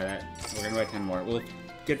did want to buy that. We're gonna buy 10 more. We'll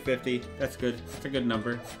get 50. That's good. That's a good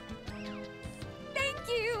number. Thank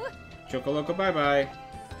you! Chocoloco, bye-bye.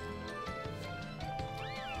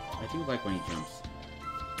 I do like when he jumps.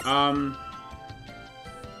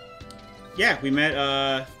 Yeah, we met,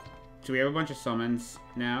 so we have a bunch of summons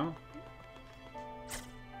now.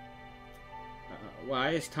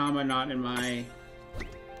 Why is Tama not in my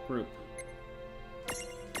group?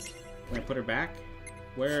 Can I put her back?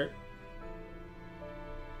 Where?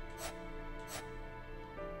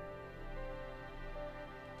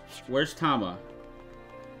 Where's Tama?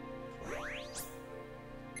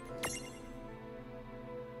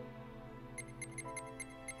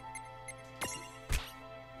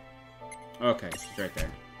 Okay, she's right there.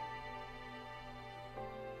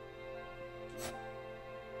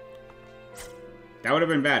 That would have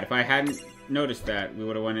been bad. If I hadn't noticed that, we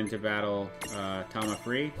would have went into battle Tama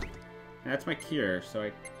free. And that's my cure, so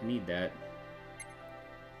I need that.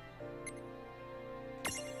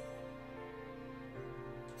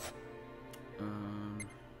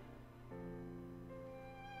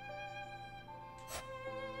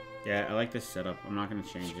 Yeah, I like this setup. I'm not going to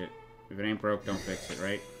change it. If it ain't broke, don't fix it,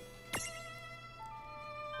 right?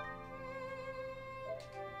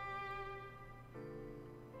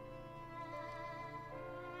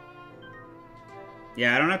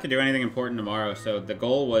 Yeah, I don't have to do anything important tomorrow, so the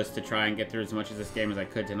goal was to try and get through as much of this game as I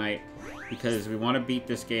could tonight, because we want to beat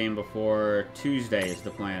this game before Tuesday is the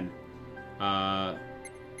plan.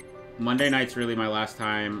 Monday night's really my last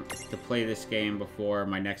time to play this game before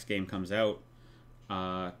my next game comes out,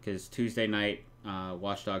 because Tuesday night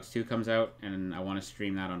Watch Dogs 2 comes out, and I want to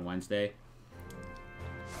stream that on Wednesday.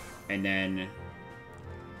 And then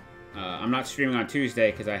I'm not streaming on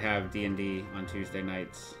Tuesday because I have D&D on Tuesday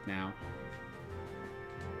nights now.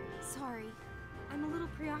 Sorry, I'm a little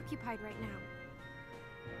preoccupied right now.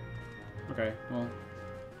 Okay, well,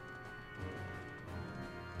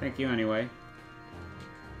 thank you anyway.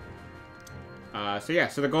 So yeah,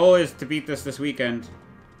 so the goal is to beat this weekend.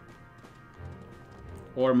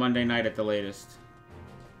 Or Monday night at the latest.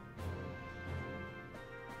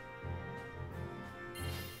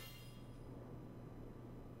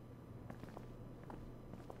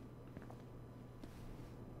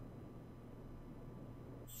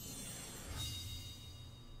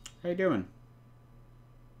 How you doing?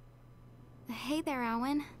 Hey there,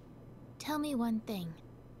 Alan. Tell me one thing.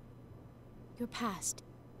 Your past.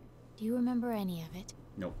 Do you remember any of it?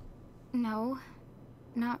 Nope. No,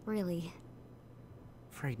 not really.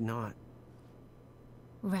 Afraid not.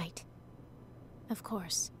 Right. Of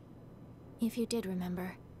course. If you did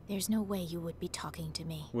remember, there's no way you would be talking to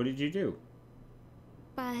me. What did you do?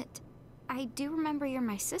 But I do remember you're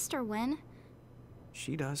my sister, Win.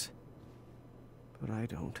 She does. But I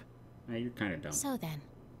don't. You're kind of dumb. So then,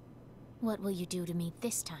 what will you do to me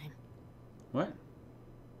this time? What?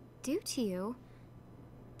 Do to you?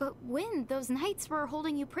 But Win, those knights were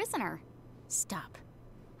holding you prisoner. Stop.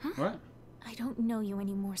 Huh? What? I don't know you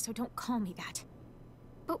anymore, so don't call me that.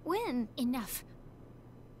 But when? Enough.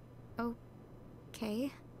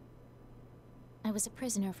 Okay. I was a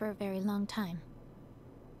prisoner for a very long time.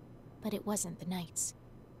 But it wasn't the Knights.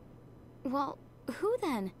 Well, who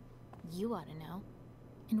then? You ought to know.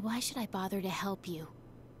 And why should I bother to help you?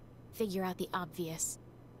 Figure out the obvious.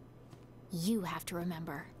 You have to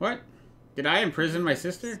remember. What? Did I imprison my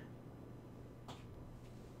sister?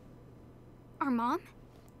 Our mom?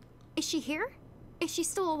 Is she here? Is she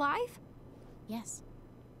still alive? Yes.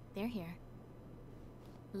 They're here.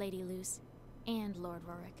 Lady Luce and Lord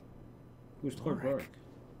Rorik. Who's Lord Rorik?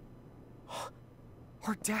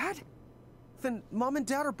 Our dad? Then Mom and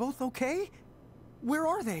Dad are both okay? Where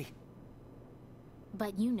are they?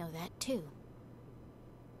 But you know that too.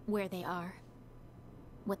 Where they are.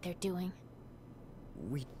 What they're doing.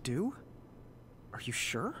 We do? Are you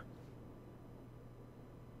sure?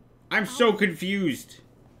 I'm so confused.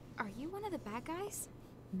 Are you one of the bad guys?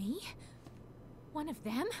 Me? One of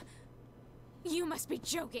them? You must be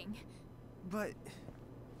joking. But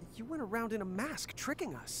you went around in a mask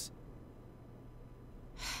tricking us.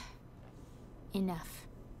 Enough.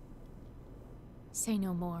 Say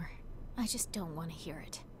no more. I just don't want to hear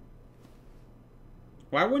it.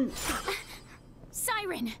 Why wouldn't...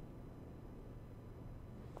 Siren!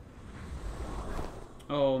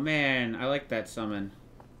 Oh man, I like that summon.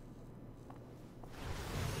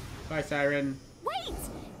 Bye, Siren. Wait!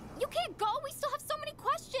 You can't go! We still have so many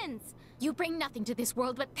questions! You bring nothing to this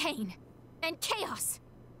world but pain and chaos.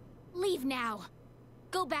 Leave now.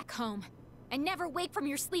 Go back home and never wake from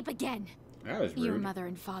your sleep again. That was rude. Your mother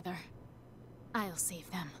and father. I'll save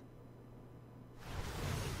them.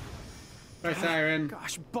 Bye, Siren.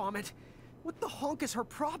 Gosh, bomb it. What the honk is her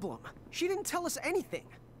problem? She didn't tell us anything.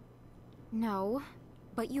 No,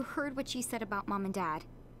 but you heard what she said about Mom and Dad.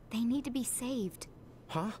 They need to be saved.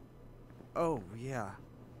 Huh? Oh, yeah.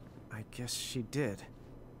 I guess she did.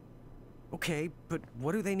 Okay, but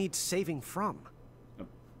what do they need saving from?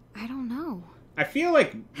 I don't know. I feel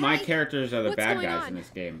like my characters are the what's bad going guys on? in this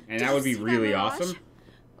game, and Did that would you be see that really mirage? awesome.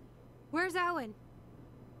 Where's Owen?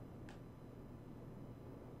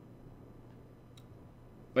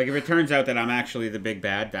 Like, if it turns out that I'm actually the big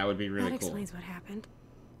bad, that would be really That cool. explains what happened.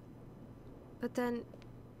 But then,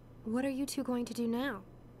 what are you two going to do now?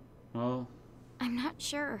 Well, I'm not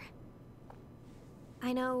sure.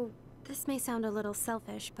 I know this may sound a little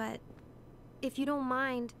selfish, but if you don't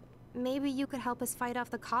mind, maybe you could help us fight off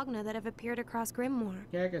the Cogna that have appeared across Grimoire.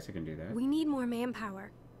 yeah, I guess I can do that. We need more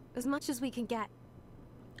manpower, as much as we can get.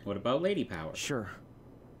 What about Lady Power? Sure.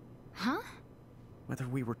 Huh? Whether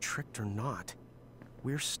we were tricked or not,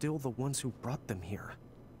 we're still the ones who brought them here.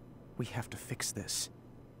 We have to fix this.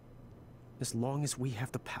 As long as we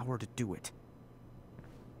have the power to do it.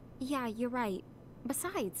 Yeah, you're right.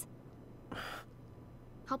 Besides,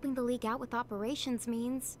 helping the League out with operations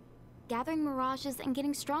means gathering mirages and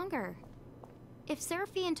getting stronger. If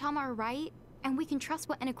Seraphi and Tama are right, and we can trust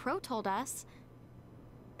what Enna Crow told us,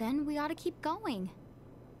 then we ought to keep going.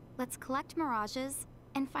 Let's collect mirages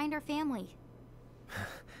and find our family.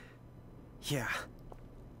 Yeah.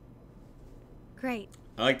 Great.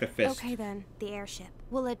 I like the fist. Okay then, the airship.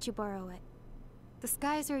 We'll let you borrow it. The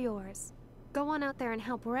skies are yours. Go on out there and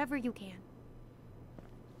help wherever you can.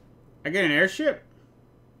 I get an airship?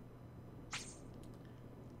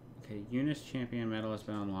 Okay, Eunice champion medal has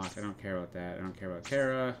been unlocked. I don't care about that. I don't care about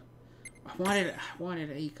Terra. I wanted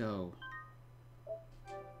Aiko.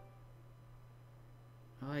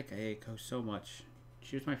 I like Aiko so much.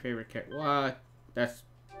 She was my favorite character. What? That's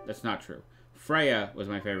not true. Freya was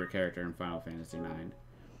my favorite character in Final Fantasy IX.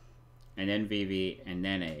 And then Vivi, and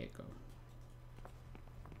then Aiko.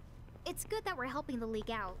 It's good that we're helping the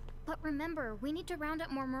League out, but remember, we need to round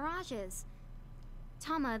up more mirages.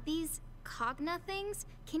 Tama, these Cogna things,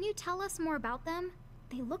 can you tell us more about them?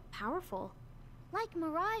 They look powerful. Like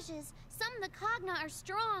mirages, some of the Cogna are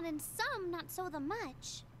strong and some not so the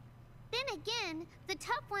much. Then again, the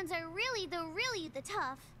tough ones are really the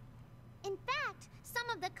tough. In fact, some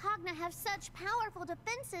of the Cogna have such powerful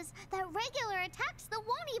defenses that regular attacks that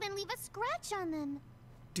won't even leave a scratch on them.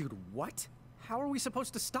 Dude, what? How are we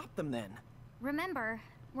supposed to stop them then? Remember,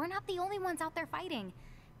 we're not the only ones out there fighting.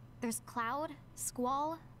 There's Cloud,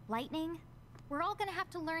 Squall, Lightning. We're all gonna have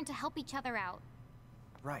to learn to help each other out.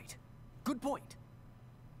 Right. Good point.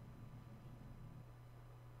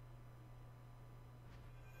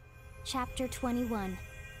 Chapter 21.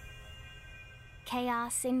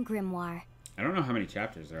 Chaos in Grimoire. I don't know how many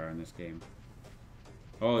chapters there are in this game.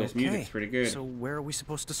 Oh, this music's pretty good. So where are we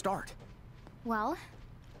supposed to start? Well,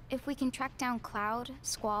 if we can track down Cloud,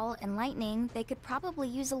 Squall, and Lightning, they could probably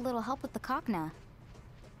use a little help with the Cogna.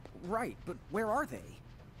 Right, but where are they?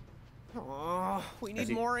 Oh, we need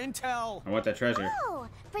more intel. I want that treasure. Oh,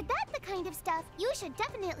 for that the kind of stuff, you should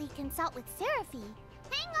definitely consult with Seraphy.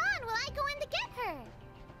 Hang on while I go in to get her.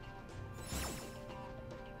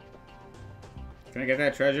 Can I get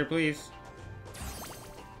that treasure, please?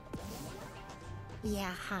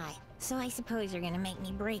 Yeah, hi. So I suppose you're gonna make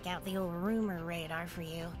me break out the old rumor radar for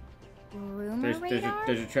you. Rumor radar?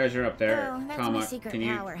 There's a treasure up there. Oh, that's Tama, my secret can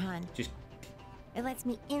you power, hun. just It lets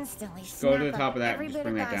me instantly go to snap the top up of that every and just bit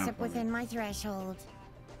of bring that down gossip for me? within my threshold.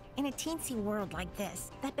 In a teensy world like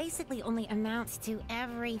this, that basically only amounts to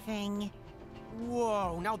everything.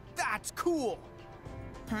 Whoa, now that's cool!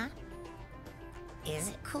 Huh? Is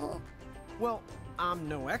it cool? Well, I'm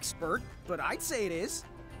no expert, but I'd say it is.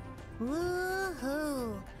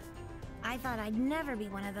 Woohoo! I thought I'd never be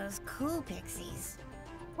one of those cool pixies.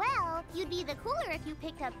 Well, you'd be the cooler if you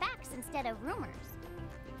picked up facts instead of rumors.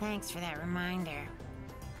 Thanks for that reminder.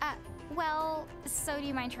 Well, so do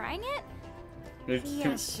you mind trying it?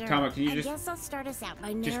 Yeah, sure. Tama, can you I just guess I'll start us out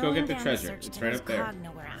by just go narrowing get the down treasure? search It's to right those up there.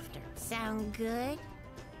 Cogna we're after. Sound good?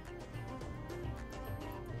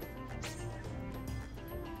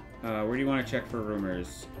 Where do you want to check for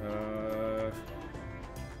rumors?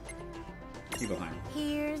 Nibelheim.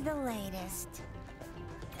 Here's the latest.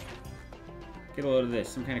 Get a load of this.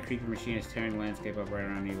 Some kind of creepy machine is tearing the landscape up right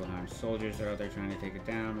around Nibelheim. Soldiers are out there trying to take it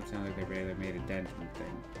down. It sounds like they barely made a dent in the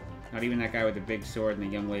thing. Not even that guy with the big sword and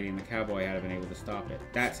the young lady and the cowboy had been able to stop it.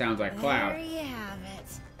 That sounds like Cloud. There you have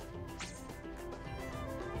it.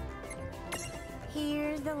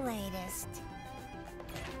 Here's the latest.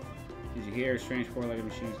 Did you hear? Strange four-legged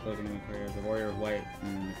machines closing in the corridor. The warrior of light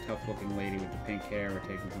and the tough-looking lady with the pink hair were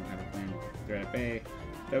taking some kind of plan to threat at bay. If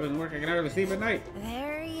that doesn't work, I can hardly sleep at night.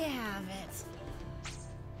 There you have it.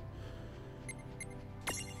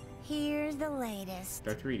 Here's the latest.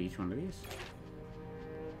 Do I have to read each one of these?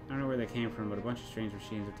 I don't know where they came from, but a bunch of strange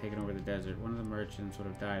machines have taken over the desert. One of the merchants would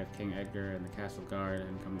have died if King Edgar and the castle guard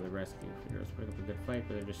hadn't come to the rescue. Figured let's break up a good fight,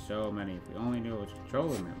 but there are just so many. If we only knew what was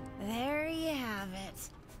controlling them. There you have it.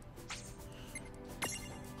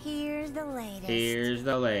 Here's the latest. Here's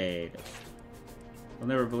the latest. You'll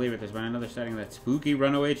never believe it. There's been another sighting of that spooky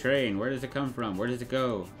runaway train. Where does it come from? Where does it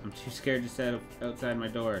go? I'm too scared to set outside my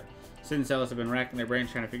door. Sid and Celis have been racking their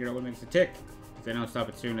brains trying to figure out what makes it tick. If they don't stop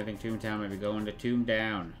it soon, I think Toontown might be going to Tomb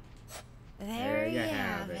Down. There you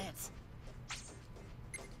have it.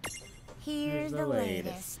 Here's the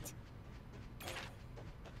latest.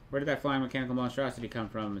 Where did that flying mechanical monstrosity come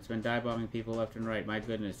from? It's been dive-bombing people left and right. My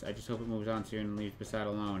goodness. I just hope it moves on soon and leaves Basad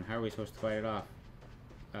alone. How are we supposed to fight it off?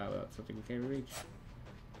 Well, it's something we can't reach.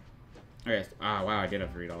 Oh, yes. Ah, wow, I did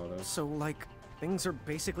have to read all of those. So, like, things are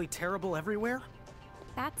basically terrible everywhere?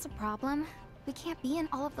 That's a problem. We can't be in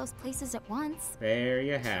all of those places at once. There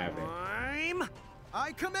you have it.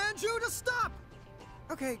 I command you to stop!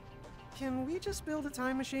 Okay, can we just build a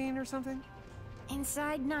time machine or something?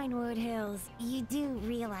 Inside Ninewood Hills, you do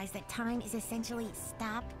realize that time is essentially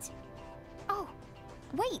stopped? Oh,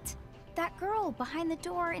 wait! That girl behind the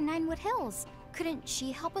door in Ninewood Hills. Couldn't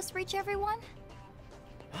she help us reach everyone?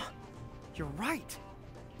 You're right.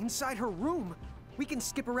 Inside her room, we can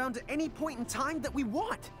skip around to any point in time that we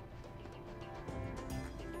want.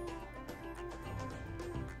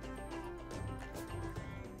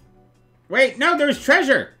 Wait, no, there's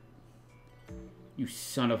treasure! You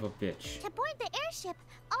son of a bitch. To board the airship,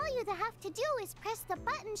 all you have to do is press the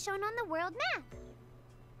button shown on the world map.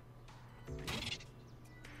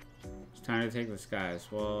 It's time to take the skies.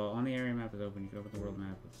 Well, on the area map is open. You can open the world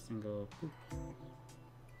map with a single boop.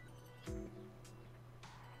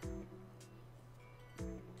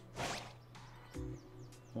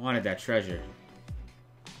 Wanted that treasure.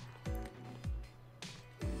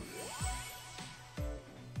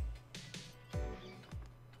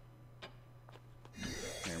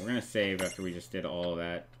 Okay, we're gonna save after we just did all of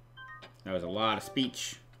that. That was a lot of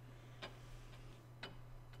speech.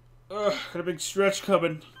 Ugh, got a big stretch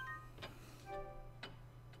coming.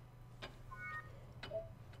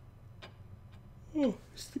 Oh,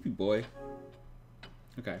 sleepy boy.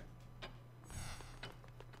 Okay.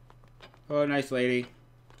 Oh, nice lady.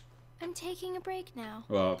 I'm taking a break now.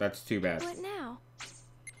 Well, that's too bad. What now?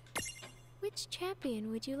 Which champion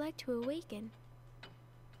would you like to awaken?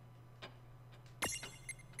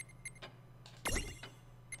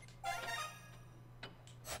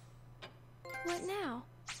 What now?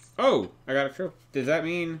 Oh, I got a trophy. Does that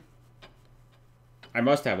mean... I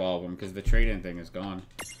must have all of them, because the trade-in thing is gone.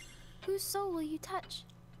 Whose soul will you touch?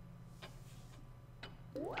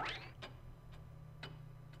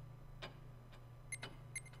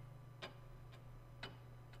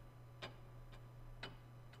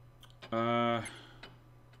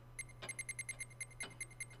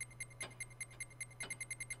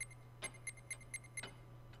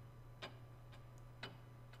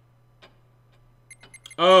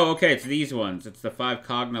 Oh, okay, it's these ones. It's the 5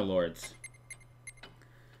 Cogna Lords.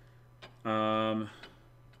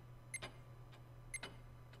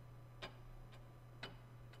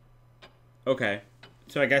 Okay.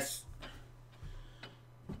 So I guess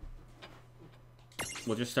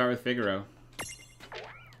we'll just start with Figaro.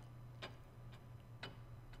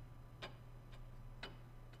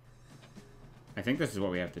 I think this is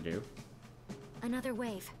what we have to do. Another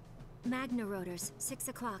wave. Magna rotors, 6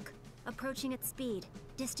 o'clock. Approaching at speed.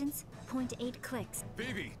 Distance, 0.8 clicks.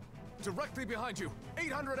 Phoebe, directly behind you.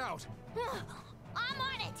 800 out. I'm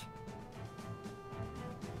on it.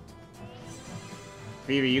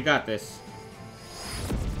 Phoebe, you got this.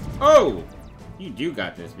 Oh! You do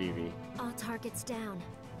got this, Phoebe. All targets down.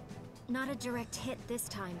 Not a direct hit this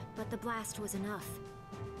time, but the blast was enough.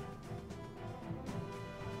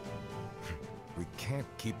 We can't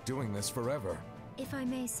keep doing this forever. If I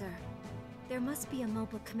may, sir. There must be a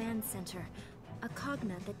mobile command center. A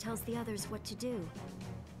Cogna that tells the others what to do.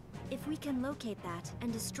 If we can locate that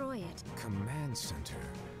and destroy it... Command center.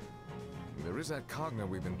 There is that Cogna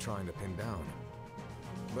we've been trying to pin down.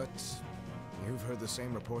 But you've heard the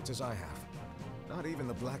same reports as I have. Not even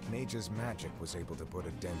the Black Mage's magic was able to put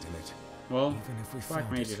a dent in it. Well, even if we Black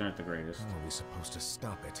found Mages it, aren't the greatest. how are we supposed to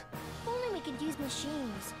stop it? If only we could use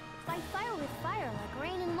machines. Fight fire with fire like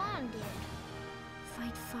Rain and Lawn did.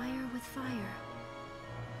 Fight fire with fire.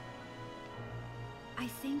 I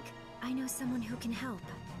think I know someone who can help.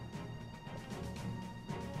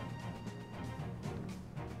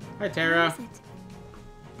 Hi, Tara. What is it?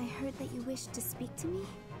 I heard that you wished to speak to me?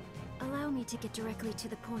 Allow me to get directly to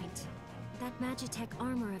the point. That Magitech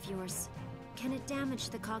armor of yours, can it damage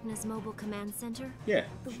the Cogna's mobile command center? Yeah,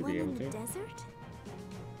 the should one be able in the to. desert?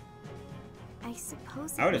 I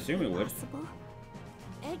suppose I would assume it would. Possible.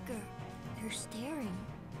 Edgar, they're staring.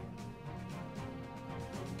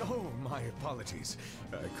 Oh, my apologies.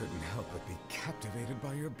 I couldn't help but be captivated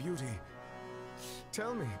by your beauty.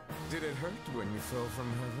 Tell me, did it hurt when you fell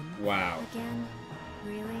from heaven? Wow. Again?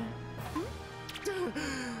 Really?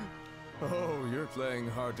 Oh, you're playing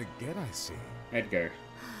hard to get, I see. Edgar.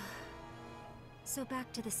 So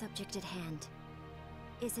back to the subject at hand.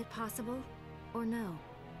 Is it possible, or no?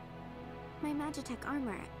 My Magitech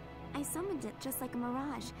armor, I summoned it just like a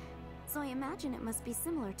mirage, so I imagine it must be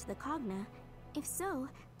similar to the Cogna. If so,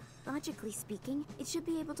 logically speaking, it should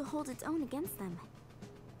be able to hold its own against them.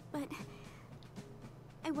 But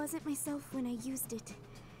I wasn't myself when I used it.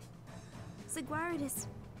 Zagwaridis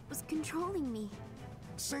was controlling me.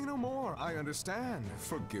 Say no more, I understand.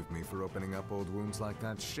 Forgive me for opening up old wounds like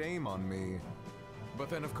that. Shame on me. But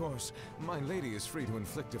then, of course, my lady is free to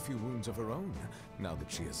inflict a few wounds of her own, now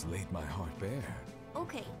that she has laid my heart bare.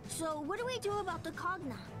 Okay, so what do we do about the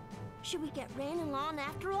Cogna? Should we get Rain and Lawn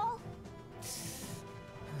after all?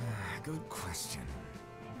 Good question.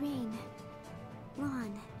 Rain.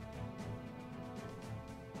 Lawn.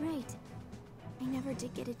 Right. I never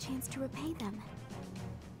did get a chance to repay them.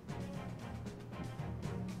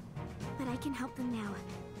 But I can help them now.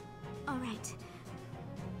 Alright.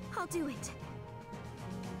 I'll do it.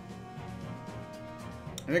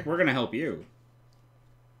 I think we're gonna help you.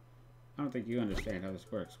 I don't think you understand how this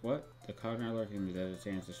works. What? The Cogna lurking in the desert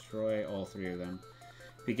sands. Destroy all 3 of them.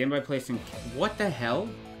 Begin by placing... What the hell?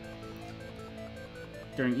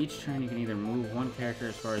 During each turn, you can either move one character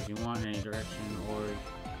as far as you want in any direction, or...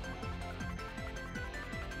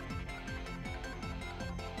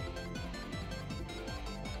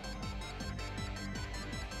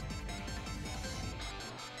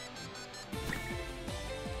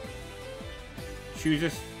 choose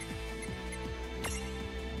this.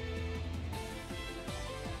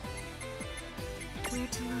 Where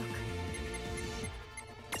to look?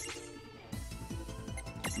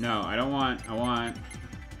 No, I don't want... I want...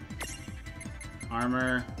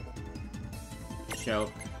 Armor...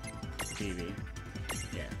 Shulk... Phoebe.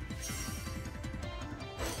 Yeah.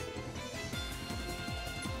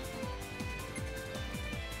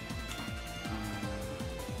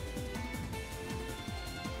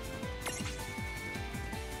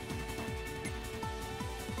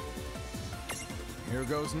 Here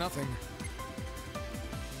goes nothing.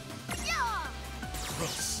 Yeah! Close.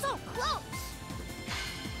 So close!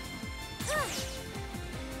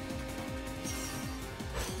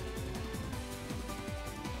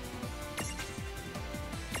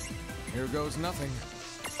 Here goes nothing.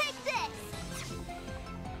 Take this!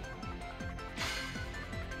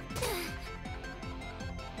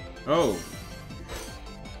 Oh.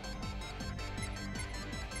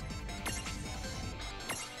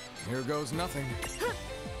 Here goes nothing.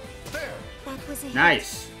 There! That was a hit.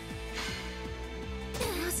 Nice.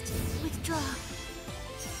 Must withdraw.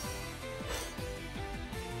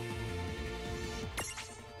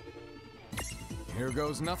 Here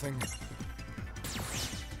goes nothing.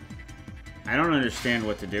 I don't understand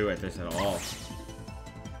what to do with this at all.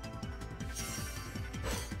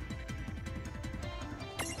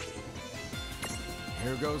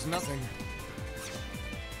 Here goes nothing.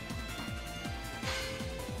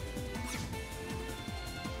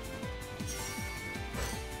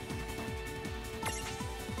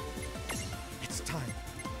 It's time.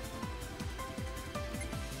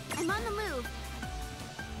 I'm on the move.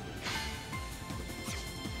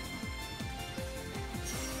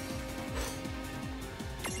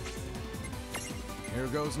 Here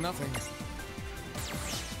goes nothing.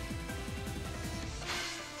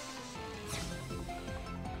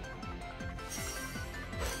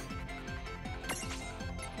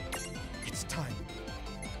 It's time.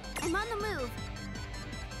 I'm on the move.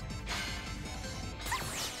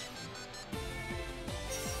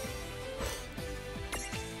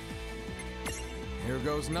 Here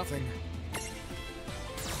goes nothing.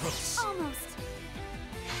 Almost.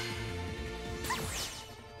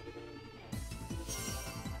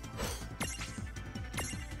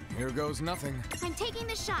 Here goes nothing. I'm taking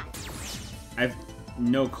the shot. I have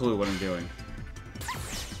no clue what I'm doing.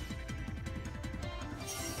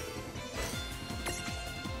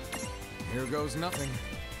 Here goes nothing.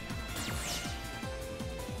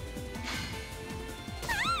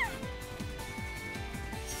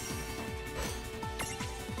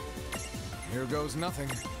 Here goes nothing.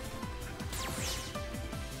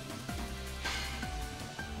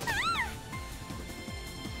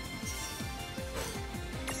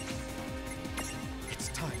 It's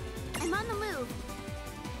time. I'm on the move.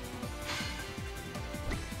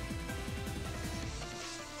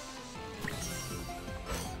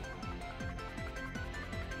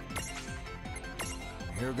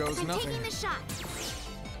 Here goes I'm nothing. taking the shot.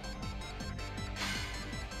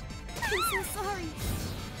 I'm so sorry.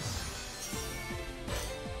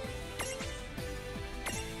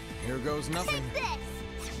 Here goes nothing. Take this.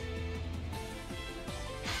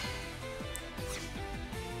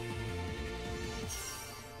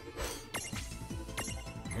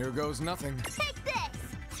 Here goes nothing. Take this.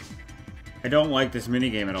 I don't like this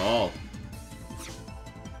minigame at all.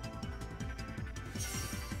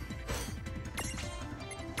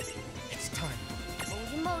 It's time.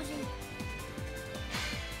 Mosey, mosey.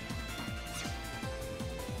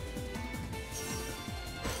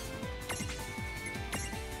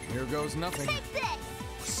 Here goes nothing. Take this.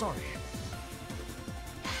 Sorry.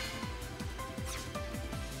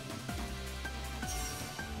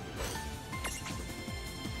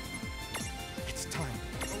 It's time.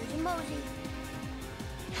 Mosey, mosey.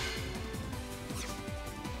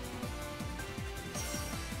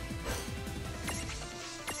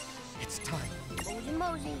 It's time. Mosey,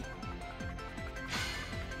 mosey.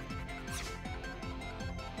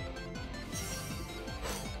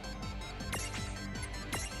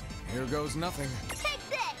 Here goes nothing. Take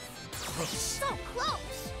this. So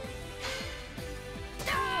close.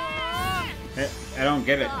 I don't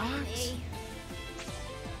get it.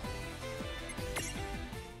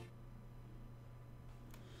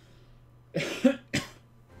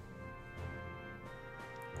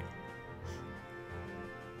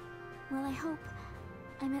 Well, I hope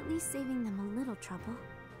I'm at least saving them a little trouble.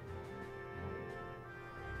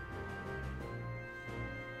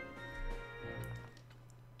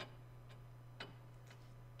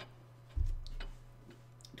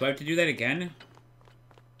 Do I have to do that again?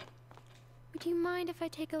 Would you mind if I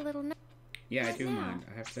take a little nap? Yeah, I Right do now? mind.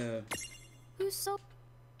 I have to... Who's so...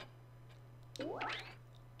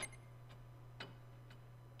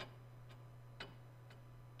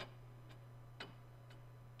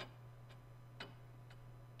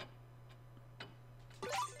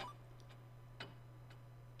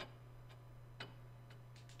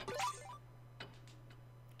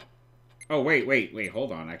 Oh, wait,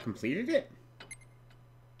 hold on. I completed it?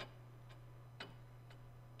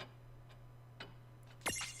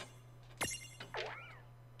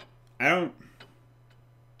 I don't...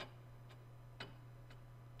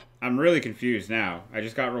 I'm really confused now. I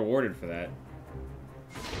just got rewarded for that.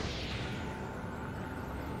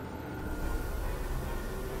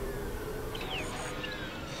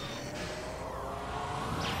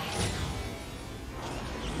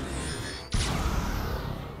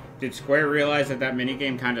 Did Square realize that that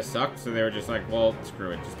minigame kind of sucked, so they were just like, well,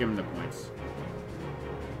 screw it, just give them the points.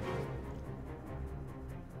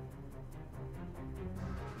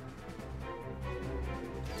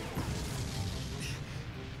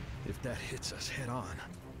 If that hits us head on,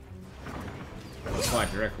 I'll fly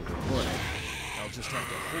directly to the coordinate. I'll just have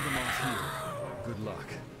to hold them off here. Good luck.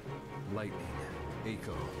 Lightning,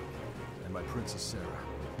 Eiko, and my Princess Sarah.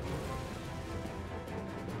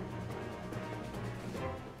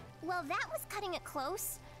 Well, that was cutting it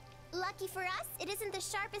close. Lucky for us, it isn't the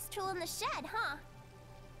sharpest tool in the shed, huh?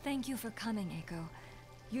 Thank you for coming, Eiko.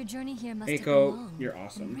 Your journey here must have Eiko, been long you're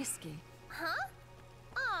awesome. and risky. Huh?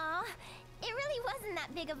 Aw, it really wasn't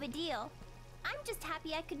that big of a deal. I'm just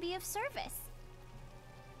happy I could be of service.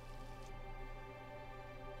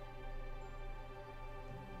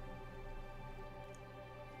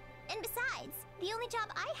 And besides, the only job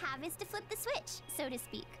I have is to flip the switch, so to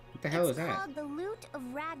speak. What the hell is that? It's called the Lute of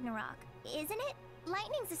Ragnarok, isn't it?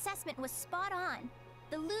 Lightning's assessment was spot on.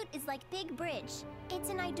 The lute is like Big Bridge. It's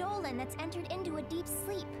an eidolon that's entered into a deep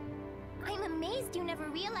sleep. I'm amazed you never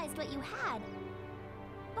realized what you had.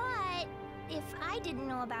 But if I didn't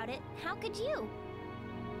know about it, how could you?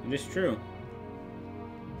 It is true.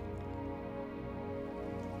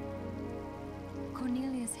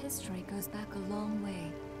 Cornelia's history goes back a long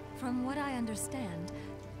way. From what I understand,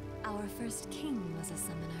 our first king was a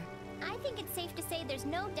summoner. I think it's safe to say there's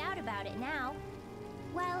no doubt about it now.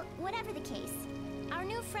 Well, whatever the case, our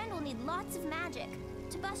new friend will need lots of magic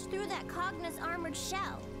to bust through that Cogna's armored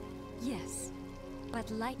shell. Yes,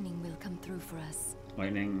 but lightning will come through for us.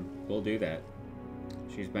 Lightning will do that.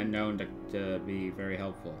 She's been known to be very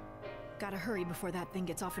helpful. Gotta hurry before that thing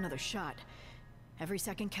gets off another shot. Every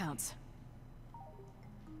second counts.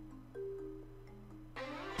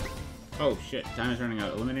 Oh shit, time is running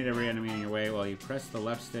out. Eliminate every enemy in your way. While you press the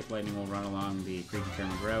left stick, lightning will run along the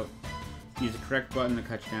predetermined route. Use the correct button to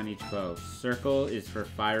cut down each foe. Circle is for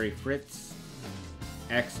fiery Fritz.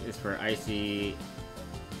 X is for icy.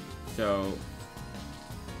 So,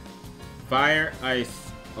 fire,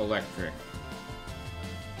 ice, electric.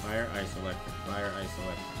 Fire, ice, electric. Fire, ice,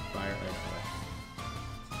 electric. Fire, ice,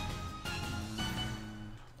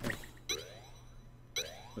 electric.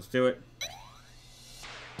 Let's do it.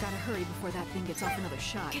 Gotta hurry before that thing gets off another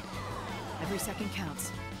shot. Every second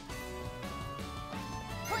counts.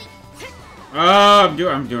 Oh,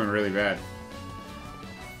 I'm doing really bad.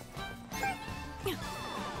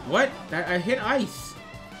 What? I hit ice.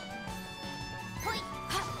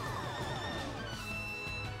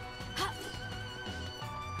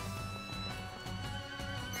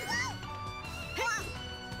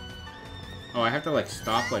 Oh, I have to like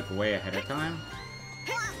stop like way ahead of time?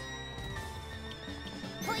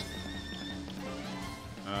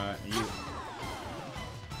 You...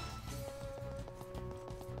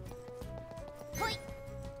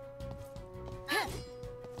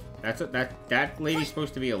 That lady's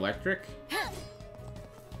supposed to be electric?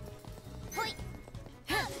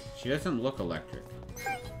 She doesn't look electric.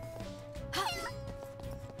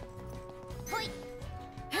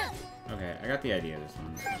 Okay, I got the idea of this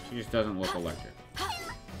one. She just doesn't look electric.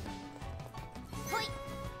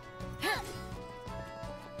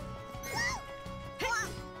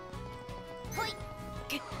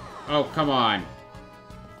 Oh, come on.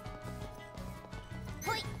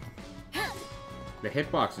 The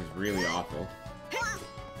hitbox is really awful.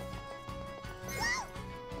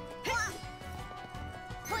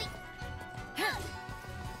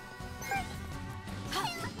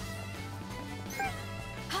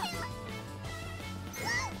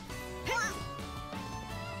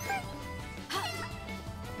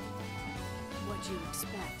 What'd you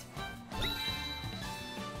expect?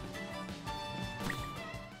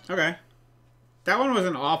 Okay. That one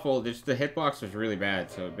wasn't awful, just the hitbox was really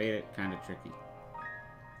bad, so it made it kind of tricky.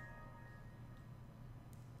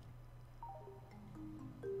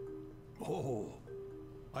 Oh,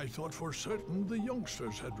 I thought for certain the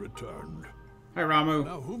youngsters had returned. Hi, Ramu.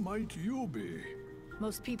 Now who might you be?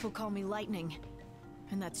 Most people call me Lightning,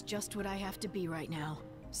 and that's just what I have to be right now.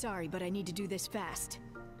 Sorry, but I need to do this fast.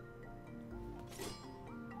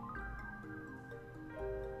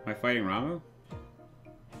 Am I fighting Ramu?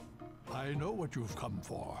 I know what you've come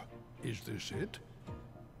for. Is this it?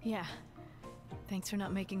 Yeah. Thanks for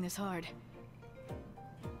not making this hard.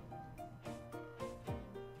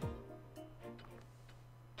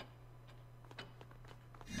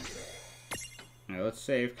 Alright, let's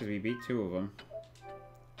save, because we beat 2 of them.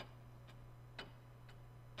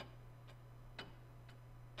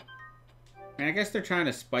 And I guess they're trying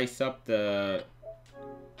to spice up the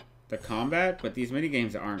combat, but these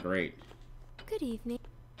minigames aren't great. Good evening.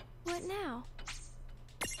 What now?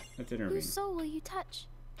 Let's intervene. Whose soul will you touch?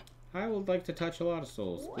 I would like to touch a lot of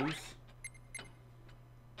souls, please.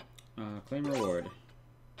 Claim reward.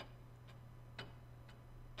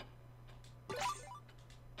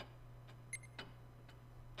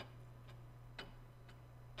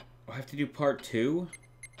 I have to do part 2?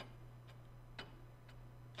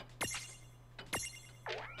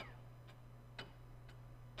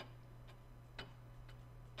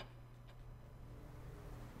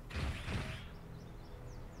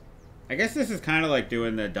 I guess this is kind of like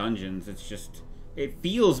doing the dungeons. It's just, it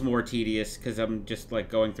feels more tedious because I'm just like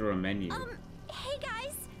going through a menu. Hey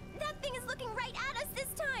guys, that thing is looking right at us this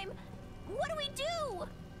time. What do we do?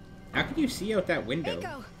 How can you see out that window?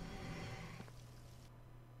 Echo.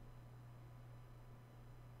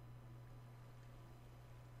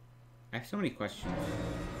 I have so many questions.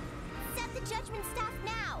 Set the judgment staff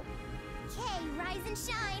now. Kay, rise and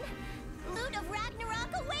shine. Loot of Ragnarok,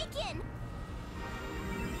 awaken!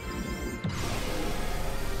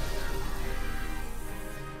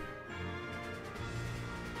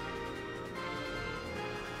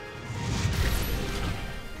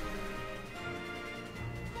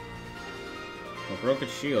 Well, broke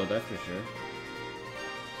its shield, that's for sure.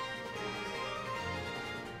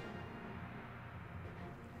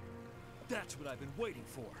 That's what I've been waiting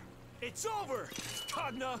for. It's over,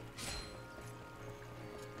 Cogna!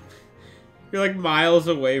 You're like miles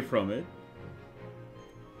away from it.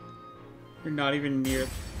 You're not even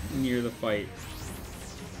near the fight.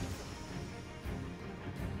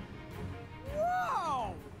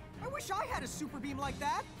 Whoa! I wish I had a super beam like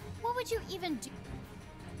that. What would you even do?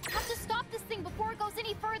 Have to stop this thing before it goes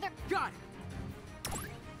any further. Got it.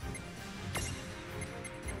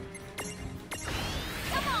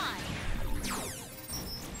 Come on!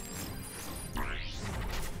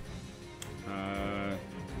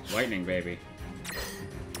 Lightning, baby.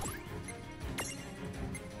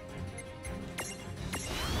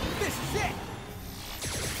 This is it.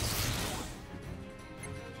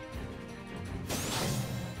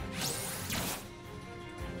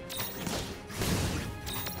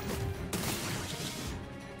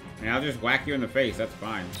 I mean, I'll just whack you in the face, that's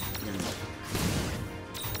fine.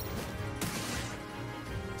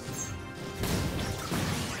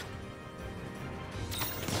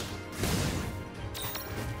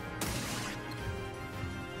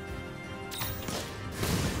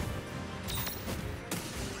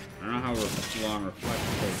 I don't know how long reflect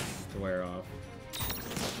takes to wear off.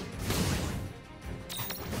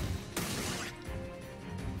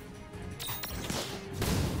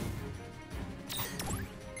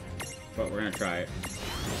 But we're gonna try it.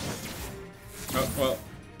 Oh, well.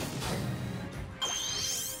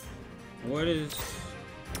 What does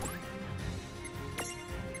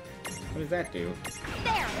that do?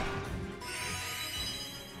 There!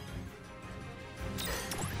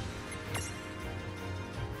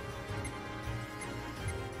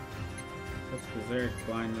 What's berserk,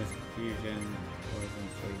 blindness, confusion, poison,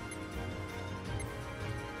 sleep.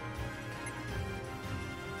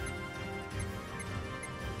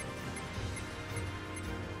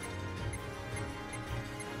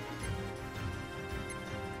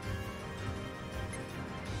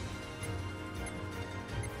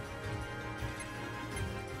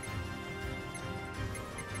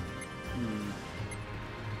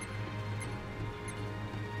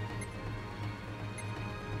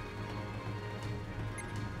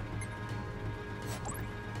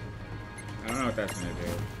 I don't know what that's gonna do.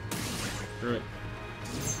 Screw it.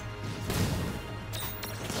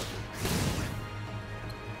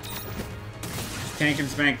 Just tank and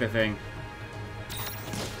spank the thing.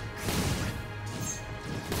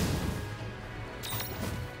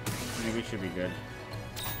 Maybe it should be good.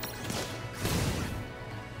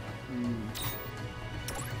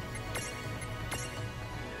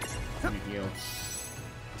 Let me heal.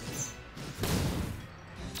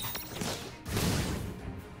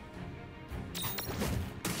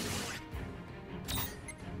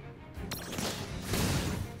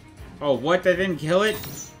 Oh, what? They didn't kill it?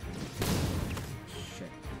 Shit.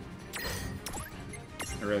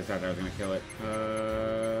 I really thought that was gonna kill it.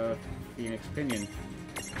 Phoenix Pinion.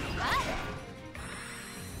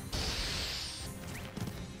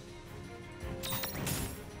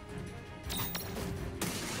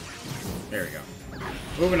 There we go.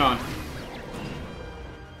 Moving on.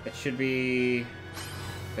 That should be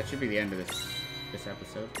the end of this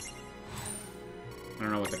episode. I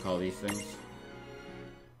don't know what to call these things.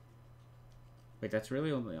 Wait, that's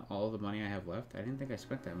really only all the money I have left? I didn't think I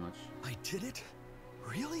spent that much. I did it?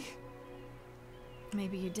 Really?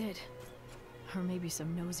 Maybe you did. Or maybe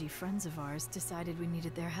some nosy friends of ours decided we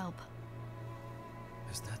needed their help.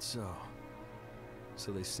 Is that so?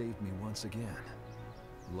 So they saved me once again.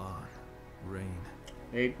 Lon, Rain.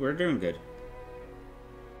 Hey, we're doing good.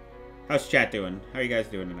 How's chat doing? How are you guys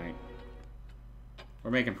doing tonight? We're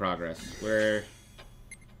making progress.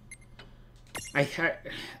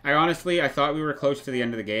 I honestly, I thought we were close to the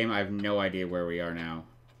end of the game. I have no idea where we are now.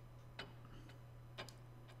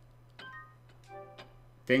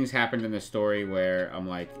 Things happened in the story where I'm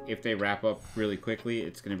like, if they wrap up really quickly,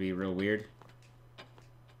 it's going to be real weird.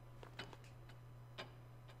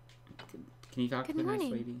 Can you talk to Good the nice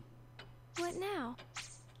morning. lady? What now?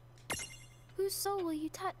 Whose soul will you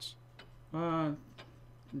touch? I'm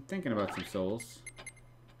thinking about some souls.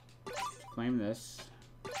 Claim this.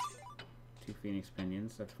 2 Phoenix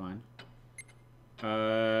Pinions, that's fine.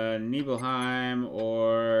 Nibelheim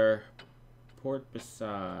or Port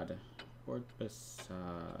Basad. Port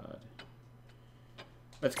Basad.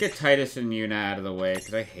 Let's get Titus and Yuna out of the way,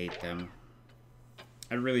 because I hate them.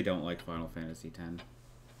 I really don't like Final Fantasy X.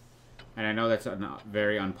 And I know that's a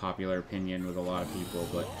very unpopular opinion with a lot of people,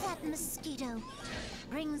 but... That mosquito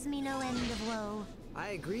brings me no end of woe. I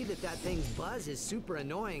agree that that thing's buzz is super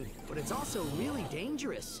annoying, but it's also really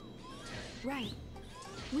dangerous. Right.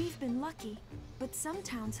 We've been lucky, but some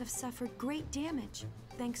towns have suffered great damage,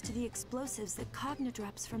 thanks to the explosives that Cogna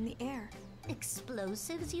drops from the air.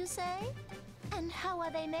 Explosives, you say? And how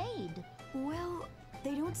are they made? Well,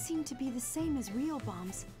 they don't seem to be the same as real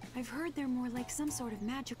bombs. I've heard they're more like some sort of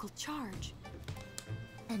magical charge.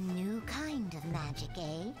 A new kind of magic,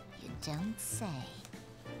 eh? You don't say.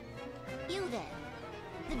 You there,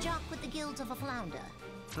 the jock with the gills of a flounder.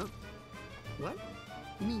 Huh? What?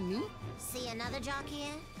 You mean me? See another jock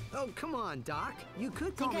here? Oh, come on, Doc. You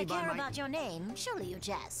could call Think me I by care my... about your name? Surely you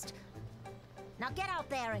jest. Now get out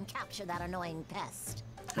there and capture that annoying pest.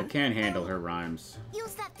 I can't handle her rhymes.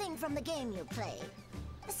 Use that thing from the game you play.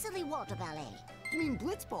 The silly water ballet. You mean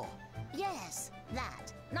Blitzball? Yes,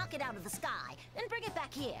 that. Knock it out of the sky, then bring it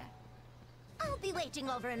back here. I'll be waiting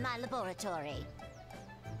over in my laboratory.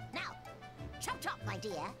 Now, chop chop, my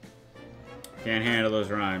dear. Can't handle those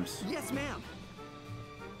rhymes. Yes, ma'am.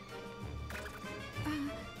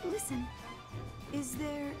 Listen. Is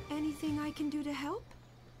there anything I can do to help?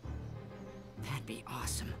 That'd be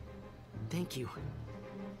awesome. Thank you.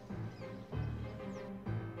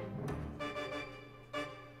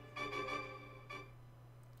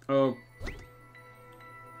 Oh.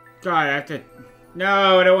 God, I have to...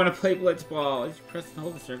 No, I don't want to play Blitzball. Just press and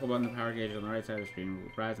hold the circle button, the power gauge on the right side of the screen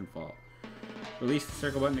will rise and fall. Release the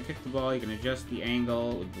circle button to kick the ball. You can adjust the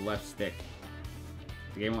angle with the left stick.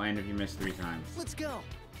 The game will end if you miss 3 times. Let's go.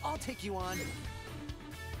 I'll take you on.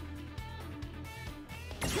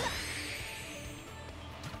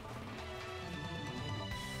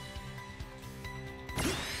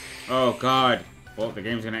 Oh, God. Well, the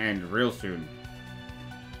game's gonna end real soon.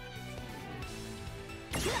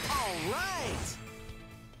 All right.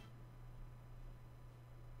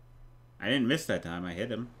 I didn't miss that time. I hit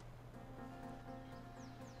him.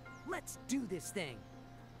 Let's do this thing.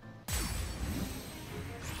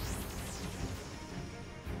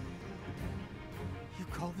 You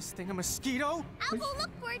call this thing a mosquito? I'll go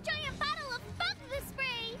look for a giant bottle of bug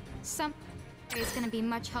spray. Somebody's gonna be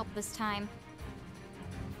much help this time.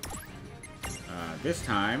 This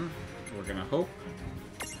time, we're gonna hope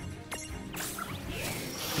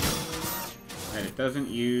that it doesn't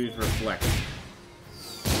use reflect.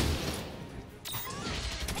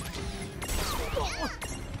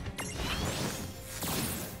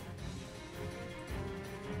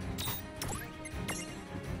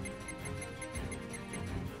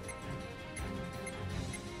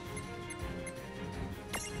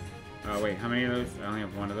 Oh wait, how many of those? I only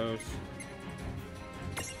have one of those.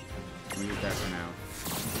 We'll use that for now.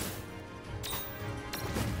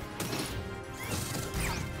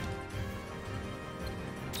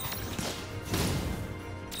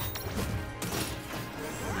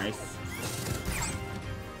 Nice.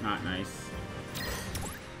 Not nice.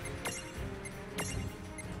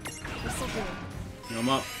 This'll do. Heal him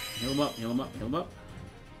up. Heal him up. Heal him up. Heal him up.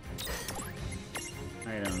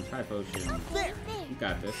 Items. High potion. There. You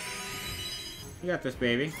got this. You got this,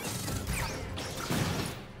 baby.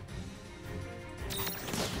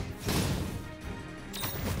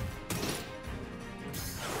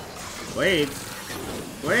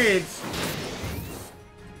 Blades. Blades.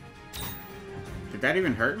 Did that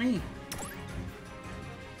even hurt me?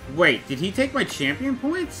 Wait, did he take my champion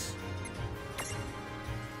points?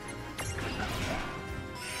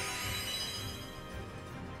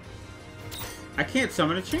 I can't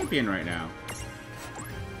summon a champion right now.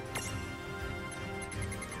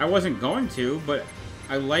 I wasn't going to, but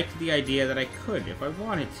I liked the idea that I could if I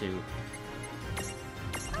wanted to.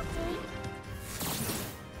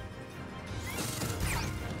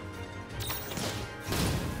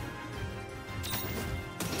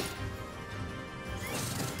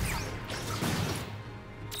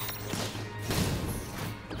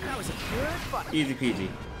 That was a good fight. Easy peasy.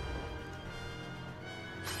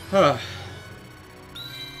 Huh.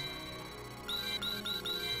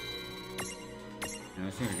 And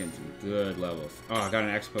those things are getting some good levels. Oh, I got an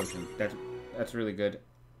X potion. That's really good.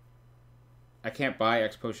 I can't buy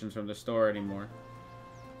X potions from the store anymore.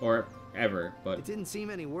 Or ever, but... It didn't seem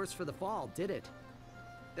any worse for the fall, did it?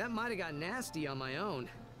 That might have got nasty on my own.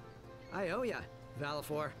 I owe ya,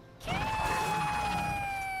 Valifor. Hi,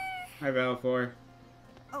 Valifor.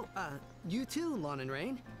 Oh, you too, Lon and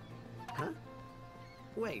Rain. Huh?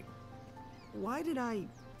 Wait, why did I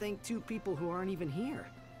thank two people who aren't even here?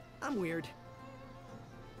 I'm weird.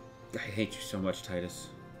 I hate you so much, Titus.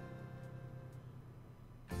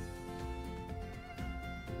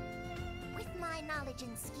 With my knowledge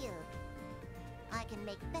and skill, I can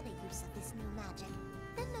make better use of this new magic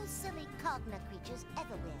than those silly Cogna creatures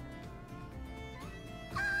ever will.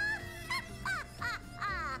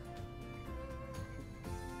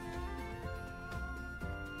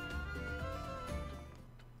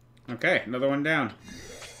 Okay, another one down.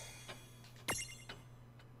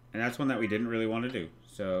 And that's one that we didn't really want to do,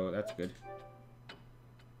 so that's good.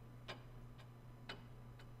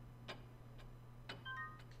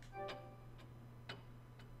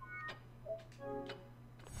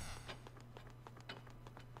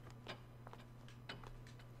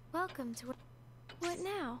 Welcome to what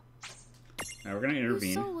now? Now we're gonna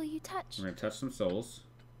intervene. Whose soul will you touch? We're gonna touch some souls.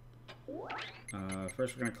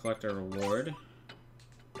 First we're gonna collect our reward.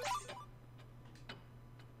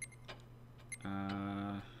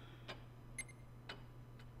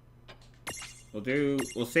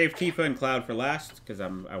 We'll save Tifa and Cloud for last, because I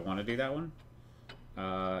want to do that one.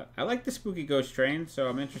 I like the spooky ghost train, so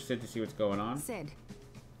I'm interested to see what's going on. Sid,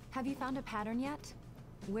 have you found a pattern yet?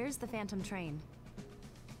 Where's the phantom train?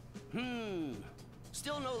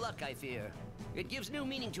 Still no luck, I fear. It gives new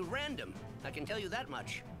meaning to random, I can tell you that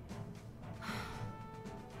much.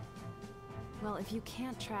 Well, if you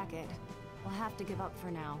can't track it, we'll have to give up for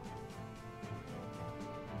now.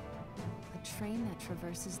 A train that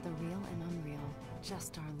traverses the real and unreal.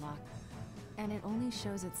 Just our luck. And it only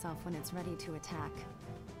shows itself when it's ready to attack.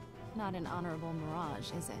 Not an honorable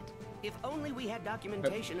mirage, is it? If only we had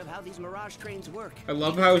documentation of how these mirage trains work. I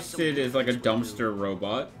love how Sid is like a dumpster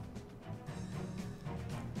robot.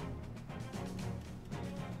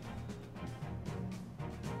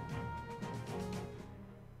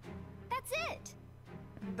 That's it!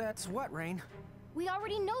 That's what, Rain? We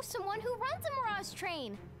already know someone who runs a Mirage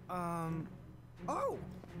train! Oh!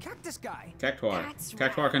 Cactus guy! Cactuar. That's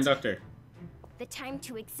Cactuar right. conductor. The time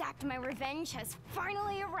to exact my revenge has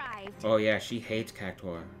finally arrived. Oh yeah, she hates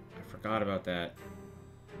Cactuar. I forgot about that.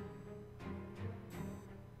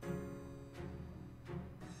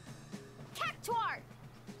 Cactuar!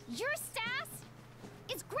 Your sass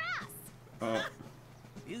is grass! Oh.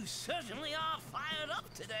 You certainly are fired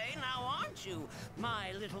up today, now aren't you,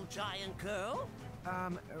 my little giant girl?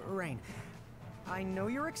 Rain, I know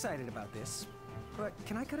you're excited about this, but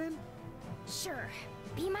can I cut in? Sure,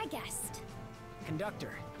 be my guest.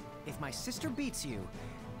 Conductor, if my sister beats you,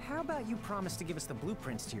 how about you promise to give us the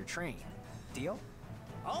blueprints to your train? Deal?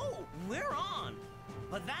 Oh, we're on!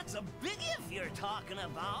 But that's a big if you're talking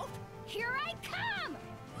about! Here I come!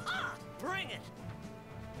 Ha! Bring it!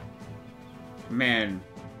 Man.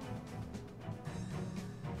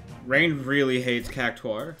 Rain really hates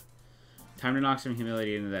Cactuar. Time to knock some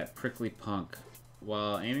humility into that prickly punk.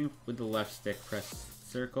 While aiming with the left stick, press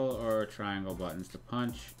circle or triangle buttons to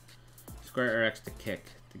punch, square or X to kick.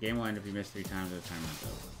 The game will end if you miss 3 times at a time runs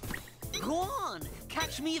out. Go on!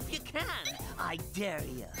 Catch me if you can! I dare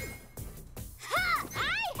you! Ha!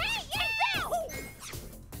 I hate you!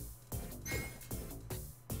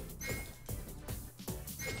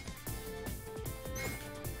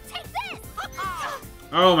 Take this!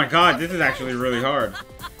 Oh my god, this is actually really hard.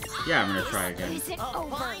 Yeah, I'm gonna try again. Isn't A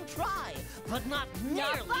over. fine try, but not nearly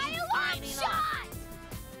Not by a long fine shot! enough!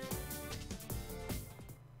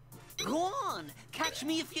 Go on! Catch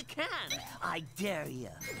me if you can! I dare you!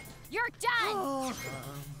 You're done! Oh,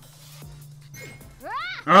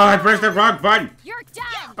 I pressed the wrong button! You're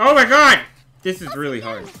done! Oh my god! This is really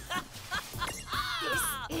hard.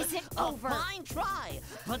 This isn't over. A fine try,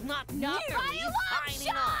 but not Not by nearly a long fine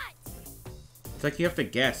enough! shot! It's like you have to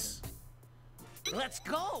guess. Let's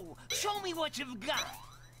go! Show me what you've got!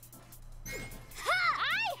 Ha! I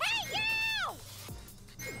hate you!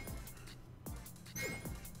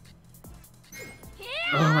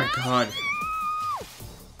 Oh my god.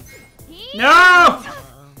 Here. No!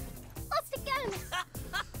 Lost again.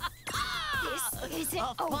 This isn't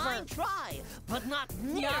A over. fine try, but not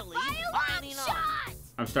Not nearly by a fine long enough! shot!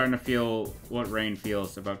 I'm starting to feel what Rain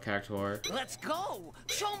feels about Cactuar. Let's go!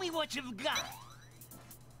 Show me what you've got!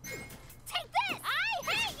 Take this!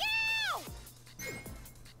 I hate you!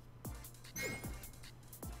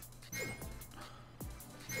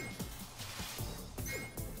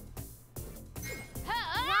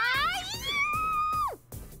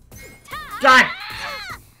 God!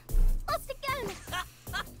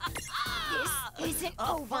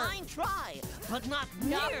 but not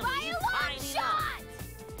Not nearly by a long fine enough. shot!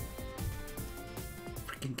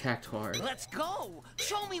 Freaking cactuar. Let's go.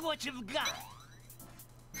 Show me what you've got.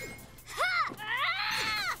 Ha!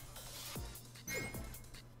 Ah!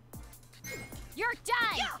 You're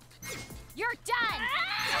done! Yeah. You're done!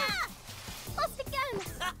 Ah! Lost again!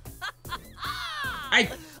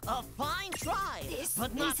 A fine try, This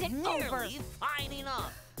but not isn't nearly over. fine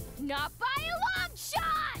enough. Not by a long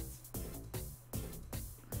shot!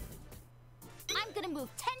 I'm gonna move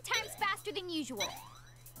 10 times faster than usual.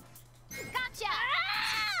 Gotcha!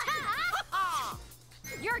 Ah!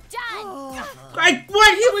 You're done!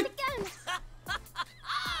 What? He was... Again!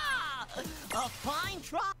 A fine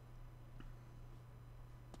try.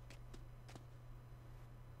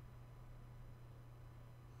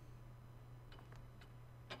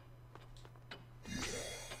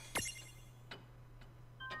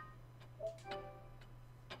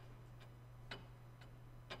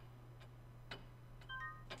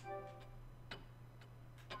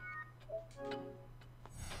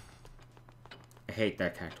 I hate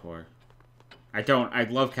that cactuar. I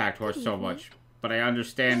love cactuar so much, but I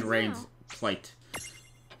understand Rain's plight.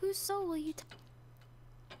 Whose soul will you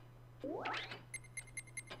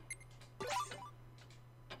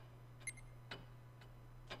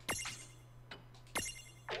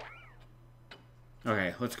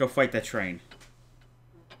Okay, let's go fight that train.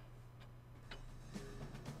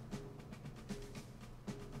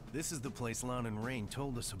 This is the place Lon and Rain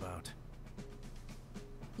told us about.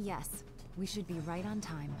 Yes, we should be right on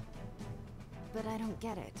time. But I don't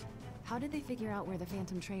get it. How did they figure out where the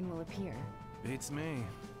Phantom train will appear? Beats me.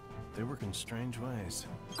 They work in strange ways.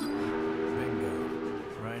 Bingo.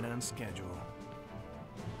 Right on schedule.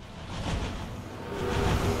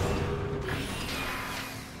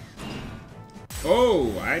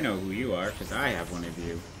 Oh, I know who you are, because I have one of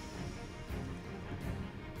you.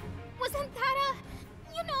 Wasn't that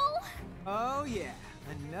a... you know... Oh yeah,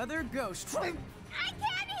 another ghost train. I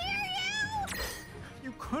can't hear you!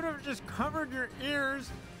 You could have just covered your ears.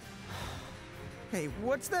 Hey,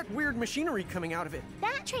 what's that weird machinery coming out of it?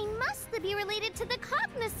 That train must be related to the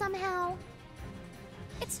Cogna somehow.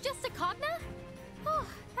 It's just a Cogna? Oh,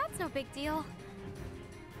 that's no big deal.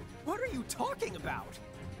 What are you talking about?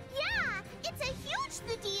 Yeah, it's a huge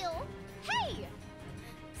deal. Hey!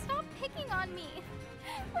 Stop picking on me.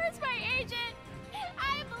 Where's my agent?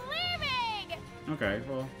 I'm leaving! Okay,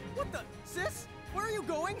 well... What the? Sis? Where are you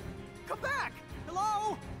going? Come back!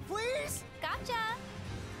 Hello? Please? Gotcha!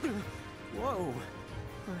 Whoa.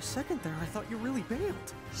 For a second there, I thought you really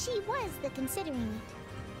bailed. She was the considering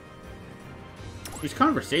it. These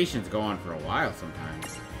conversations go on for a while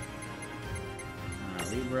sometimes.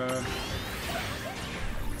 Libra.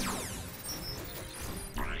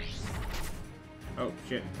 Oh,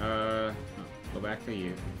 shit. Go back to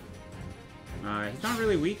you. He's not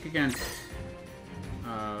really weak against,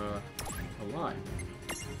 a lot.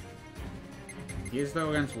 He is, though,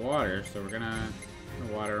 against water, so we're gonna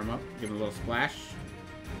water him up, give him a little splash.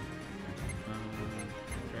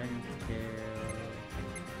 Dragon Scale.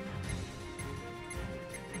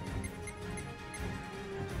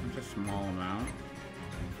 Just a small amount.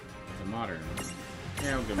 It's a moderate amount.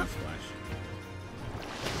 Yeah, we'll give him a splash.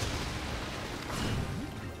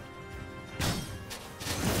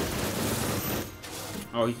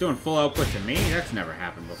 Oh, he's doing full output to me? That's never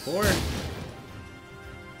happened before.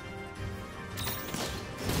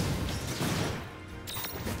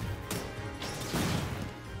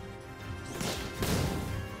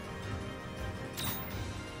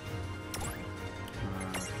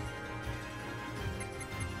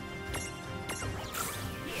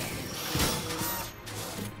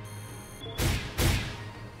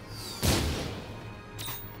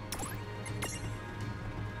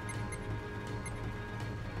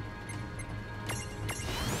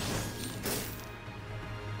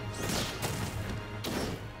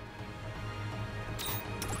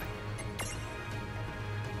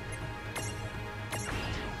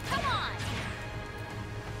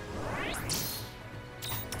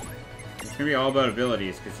 It's gonna be all about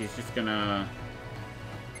abilities, because he's just gonna...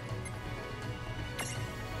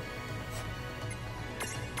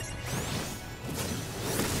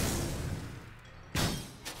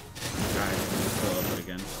 God, he's full output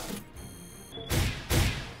again.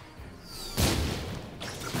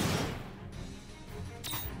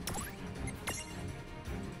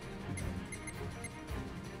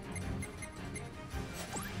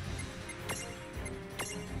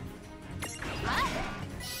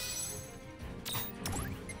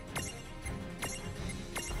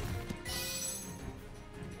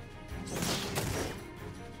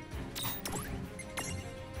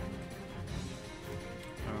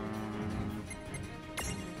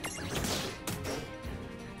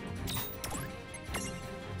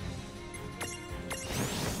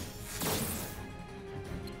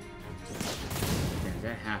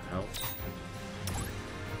 that half health?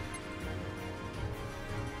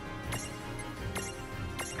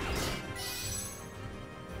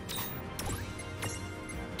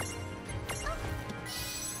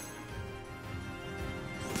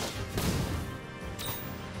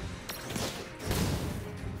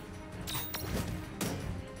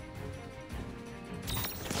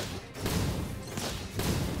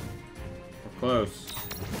 Close.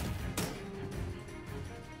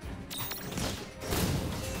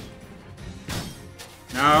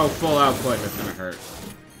 No, full output. That's gonna hurt.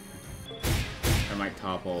 I might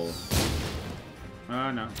topple.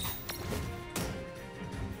 Oh, no.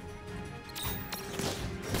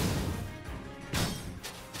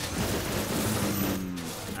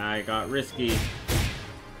 I got risky.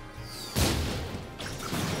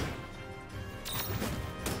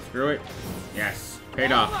 Screw it. Yes.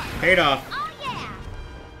 Paid off. Paid off.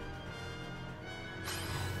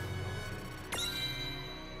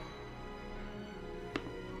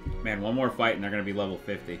 Man, one more fight and they're gonna be level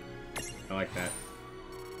 50. I like that.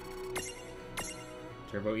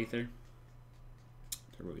 Turbo Ether?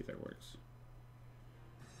 Turbo Ether works.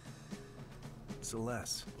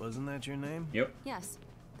 Celeste, wasn't that your name? Yep. Yes,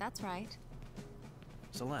 that's right.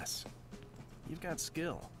 Celeste, you've got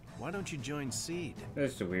skill. Why don't you join Seed?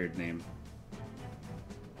 That's a weird name.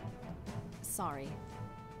 Sorry.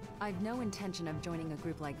 I've no intention of joining a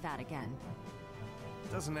group like that again.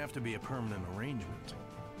 Doesn't have to be a permanent arrangement.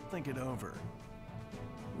 Think it over.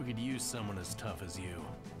 We could use someone as tough as you.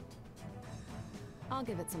 I'll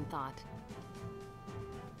give it some thought.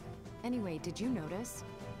 Anyway, did you notice?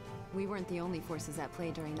 We weren't the only forces at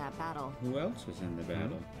play during that battle. Who else was in the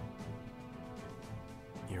battle?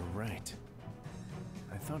 You're right.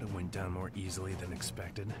 I thought it went down more easily than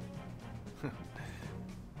expected.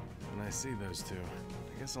 When I see those two,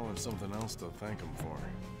 I guess I'll have something else to thank them for.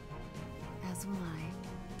 As will I.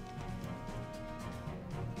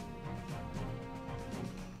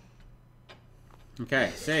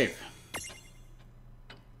 Okay, save.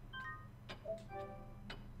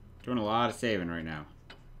 Doing a lot of saving right now.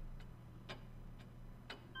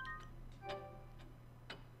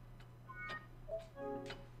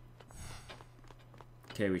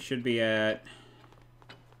 Okay, we should be at...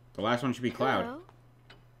 The last one should be Cloud. Hello?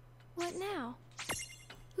 What now?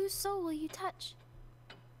 Whose soul will you touch?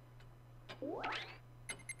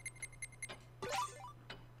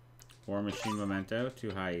 War Machine Memento,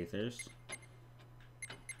 2 high ethers.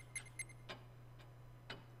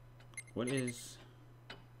 What is...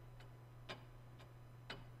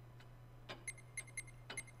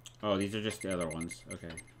 Oh, these are just the other ones.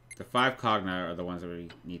 Okay. The 5 Cogna are the ones that we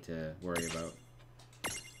need to worry about.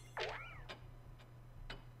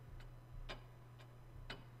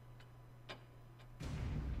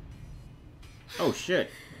 Oh,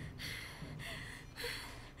 shit.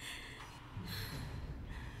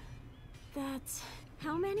 That's...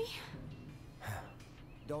 how many?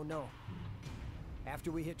 Don't know.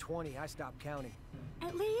 After we hit 20, I stopped counting.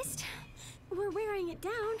 At least, we're wearing it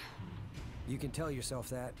down. You can tell yourself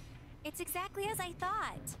that. It's exactly as I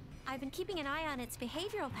thought. I've been keeping an eye on its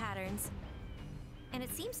behavioral patterns. And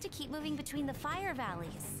it seems to keep moving between the fire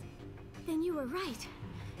valleys. Then you were right.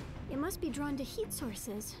 It must be drawn to heat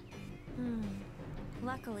sources.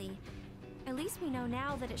 Luckily, at least we know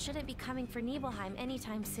now that it shouldn't be coming for Nibelheim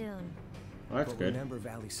anytime soon. Well, that's good. Remember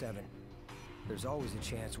Valley 7. There's always a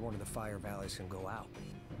chance one of the fire valleys can go out.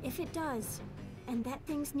 If it does, and that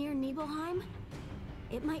thing's near Nibelheim,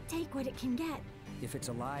 it might take what it can get. If it's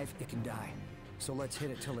alive, it can die. So let's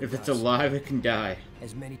hit it till it If does. it's alive, it can die.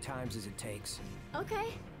 As many times as it takes.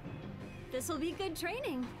 Okay. This'll be good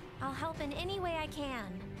training. I'll help in any way I can.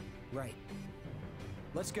 Right.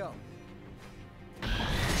 Let's go.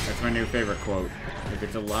 That's my new favorite quote. If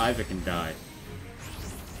it's alive, it can die.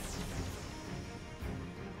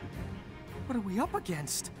 What are we up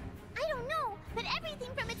against? I don't know, but everything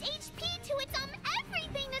from its HP to its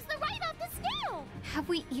everything is the right off the scale. Have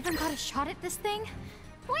we even got a shot at this thing?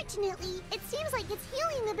 Fortunately, it seems like its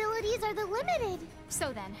healing abilities are the limited.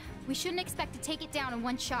 So then, we shouldn't expect to take it down in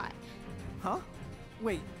one shot. Huh?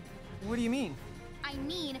 Wait, what do you mean? I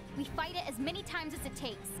mean, we fight it as many times as it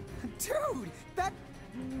takes. Dude, that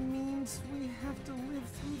means we have to live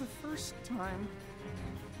through the first time.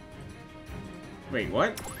 Wait,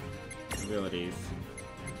 what? Abilities.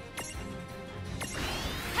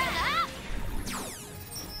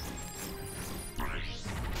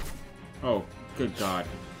 Oh, good God.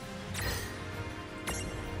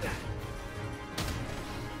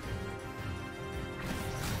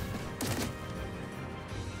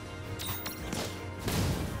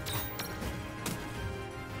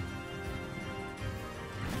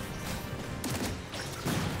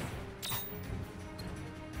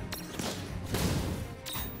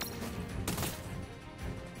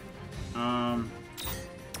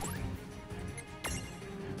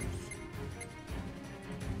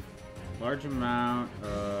 large amount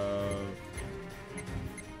of...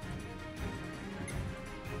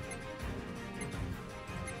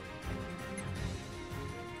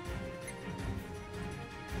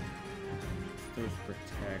 Those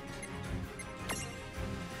protect.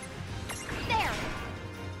 There!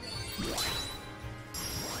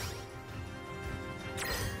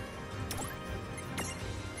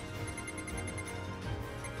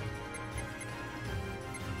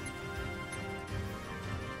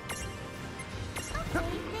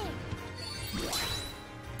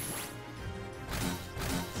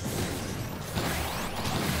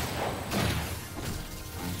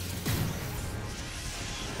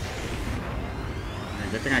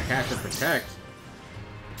 Good thing I casted protect.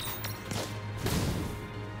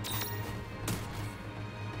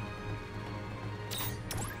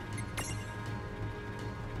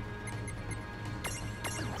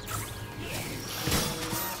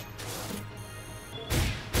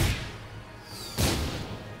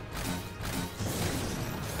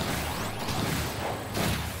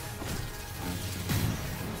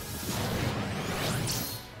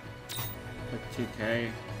 Like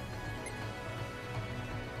 2K.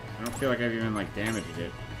 I don't feel like I've even, like, damaged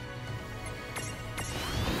it.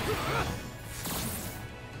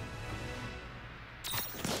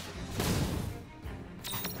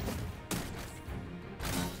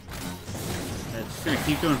 It's just gonna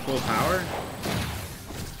keep doing full power?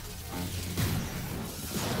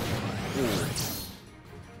 Ooh.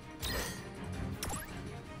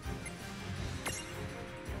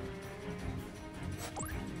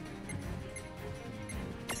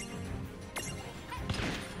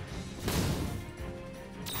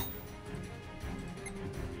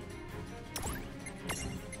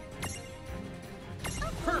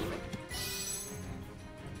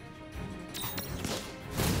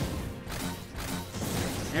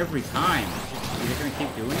 Every time. Is it gonna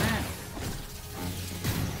keep doing that?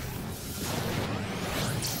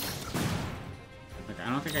 Like, I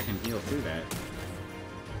don't think I can heal through that.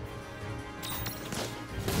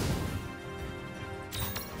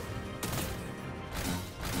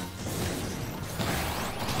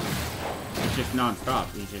 It's just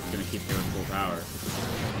non-stop. He's just gonna keep doing full power.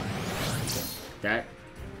 That...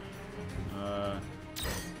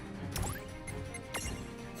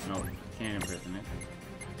 No, can't imprison it.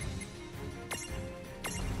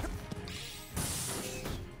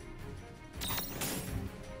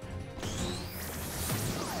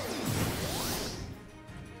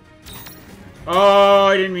 Oh,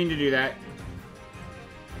 I didn't mean to do that.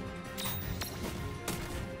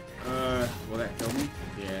 Will that kill me?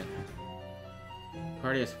 Yeah.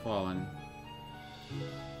 Party has fallen.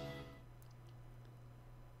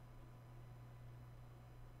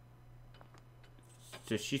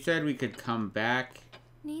 So she said we could come back.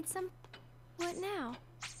 Need some? What now?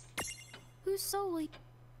 Who's solely?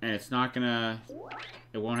 And it's not gonna...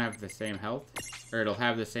 It won't have the same health? Or it'll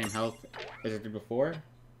have the same health as it did before?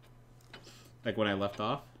 Like when I left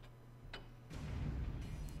off?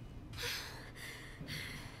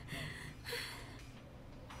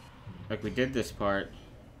 Like we did this part.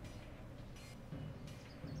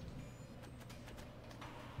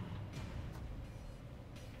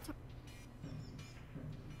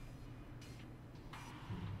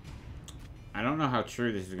 I don't know how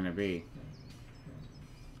true this is gonna be.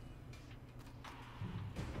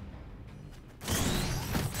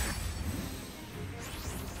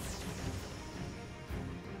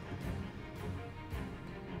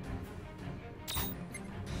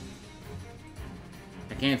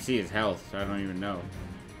 I can't see his health, so I don't even know.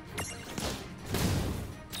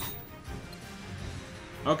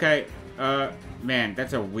 Okay, man,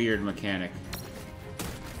 that's a weird mechanic.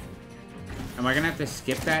 Am I gonna have to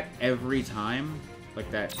skip that every time?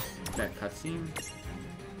 Like that cutscene?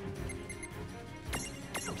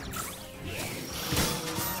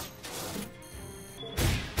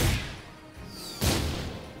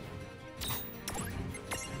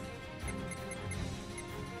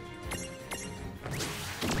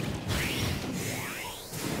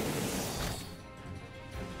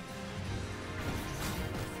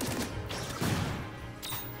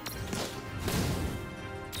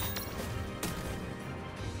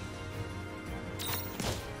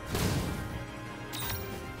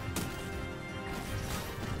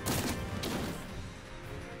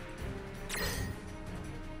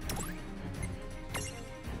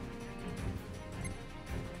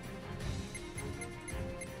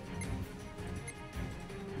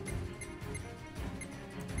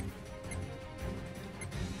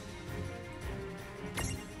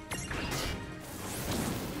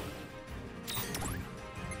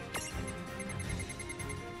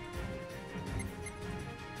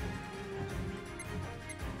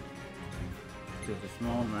 There's a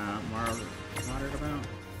small amount, moderate amount.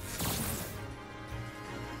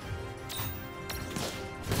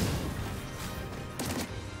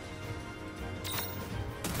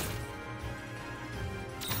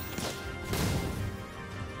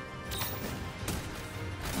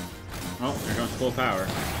 Oh, there goes full power.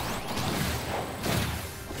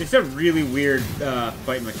 It's a really weird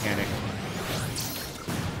fight mechanic.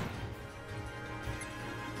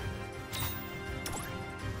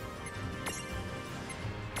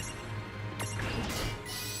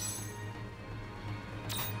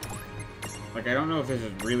 Like, I don't know if this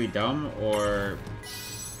is really dumb or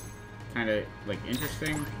kind of, like,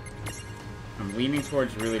 interesting. I'm leaning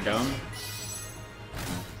towards really dumb.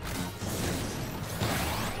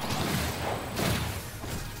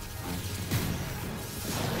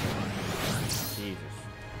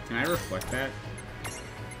 Can I reflect that?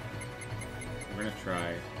 We're gonna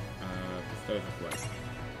try. Bestows reflect.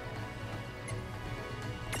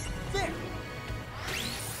 There!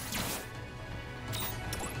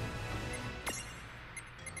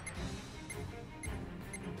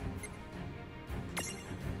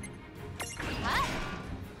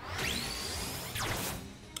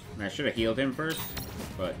 I should have healed him first,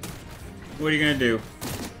 but what are you gonna do?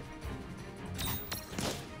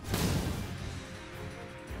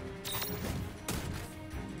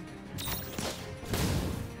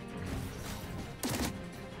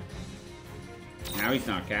 Now he's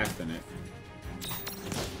not casting it.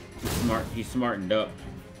 He's smart. He's smartened up.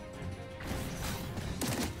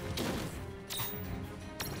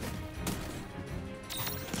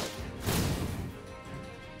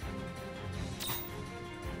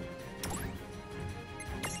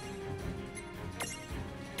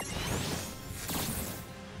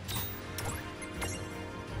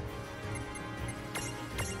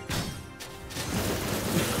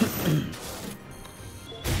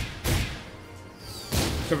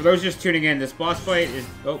 So for those just tuning in, this boss fight is...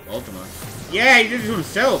 Oh, Ultima. Yeah, he did it to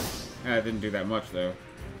himself! Didn't do that much, though.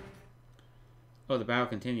 Oh, the battle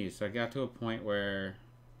continues. So I got to a point where...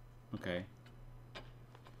 Okay.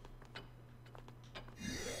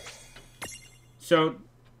 So,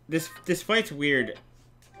 this fight's weird.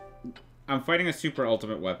 I'm fighting a super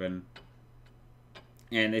ultimate weapon.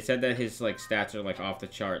 And they said that his, like, stats are, like, off the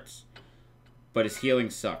charts. But his healing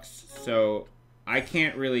sucks. So, I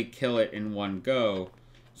can't really kill it in one go.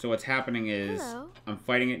 So what's happening is, I'm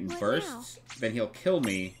fighting it in bursts, then he'll kill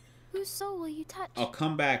me. Whose soul will you touch? I'll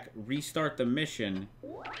come back, restart the mission,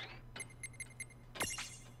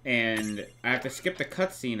 and I have to skip the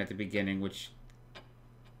cutscene at the beginning, which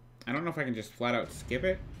I don't know if I can just flat out skip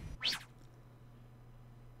it.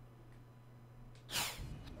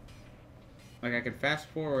 Like, I can fast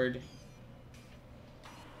forward.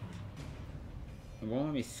 It won't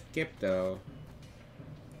let me skip, though.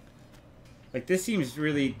 Like, this seems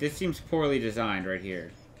poorly designed right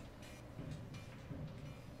here.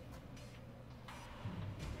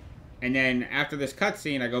 And then, after this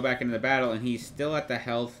cutscene, I go back into the battle, and he's still at the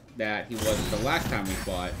health that he was the last time we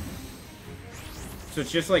fought. So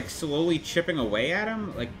it's just, like, slowly chipping away at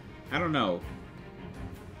him? Like, I don't know.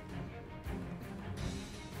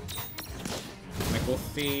 Like, we'll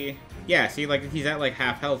see. Yeah, see, like, he's at, like,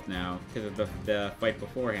 half health now, because of the fight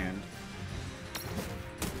beforehand.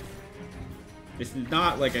 This is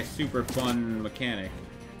not, like, a super fun mechanic.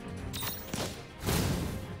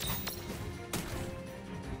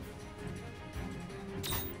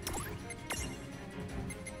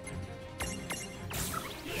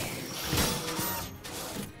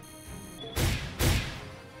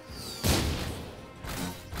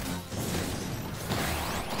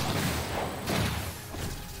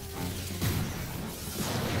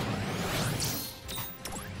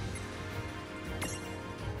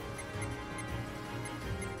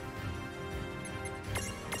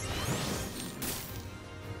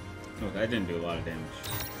 Oh, that didn't do a lot of damage.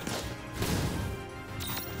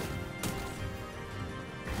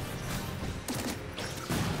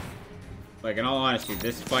 Like, in all honesty,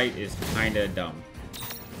 this fight is kinda dumb.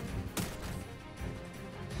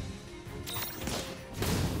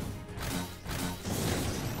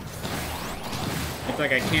 It's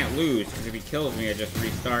like I can't lose, because if he kills me, I just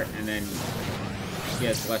restart, and then he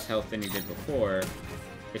has less health than he did before.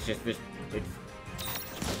 It's just this... It's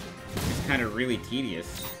kind of really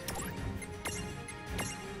tedious.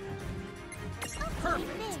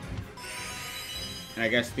 And I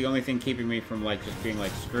guess the only thing keeping me from, like, just being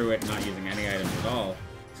like, screw it, and not using any items at all, is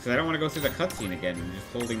because I don't want to go through the cutscene again and just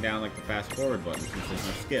holding down, like, the fast forward button since there's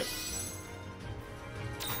no skip.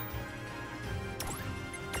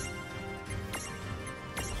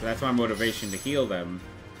 So that's my motivation to heal them.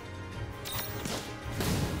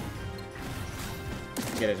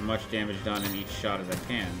 get as much damage done in each shot as I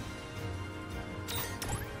can.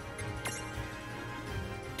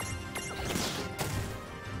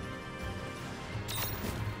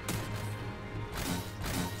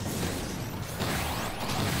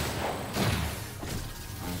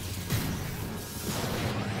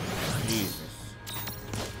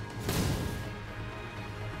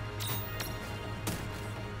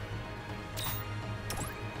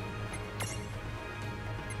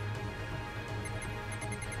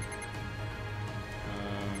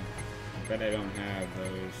 Bet I don't have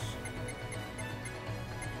those.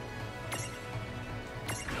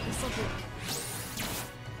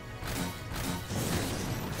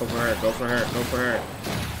 Go for her, go for her, go for her.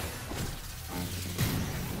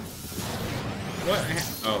 What?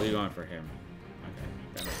 Oh, he's going for him.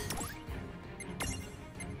 Okay,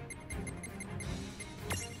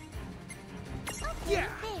 Yeah.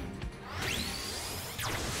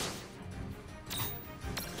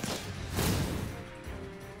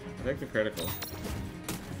 I think the critical.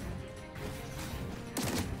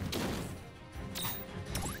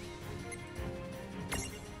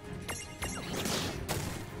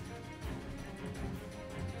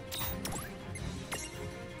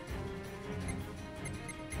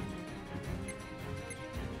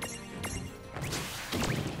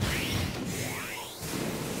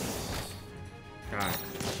 God, I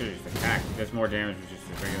should have just attacked. It does more damage with just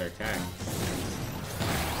a regular attack.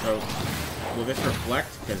 So, will this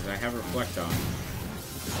reflect? Because I have reflect on.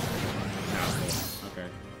 No. Okay.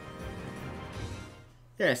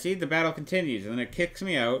 Yeah, see, the battle continues, and then it kicks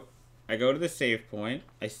me out. I go to the save point,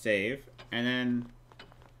 I save, and then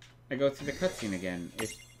I go through the cutscene again.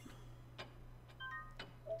 It's...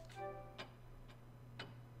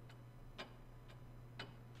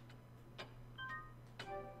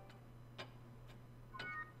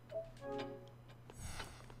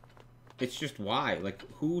 It's just why? Like,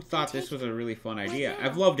 who thought this was a really fun idea?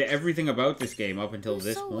 I've loved everything about this game up until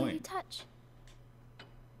this point. Touch?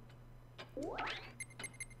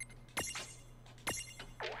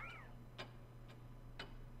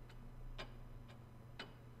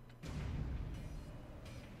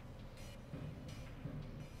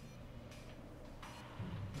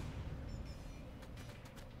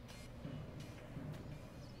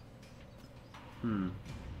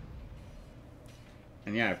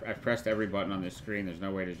 And yeah, I've pressed every button on this screen. There's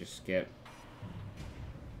no way to just skip.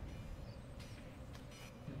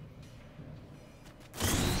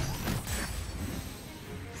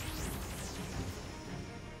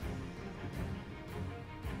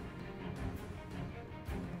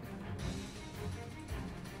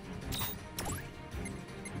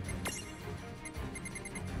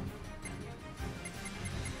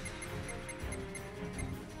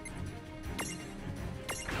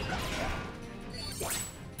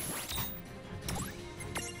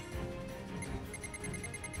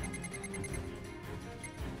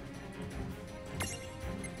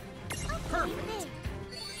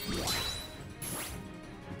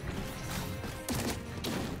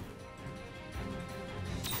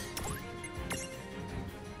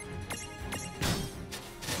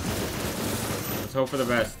 Let's hope for the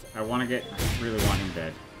best. I really want him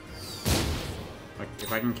dead. Like,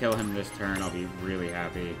 if I can kill him this turn, I'll be really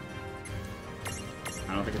happy.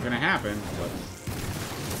 I don't think it's gonna happen, but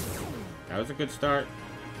that was a good start.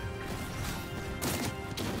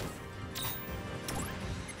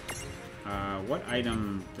 What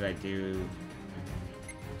item did I do?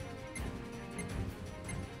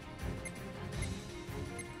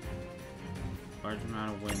 Large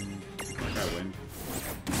amount of wind. What's that wind?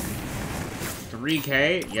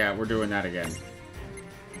 3K? Yeah, we're doing that again.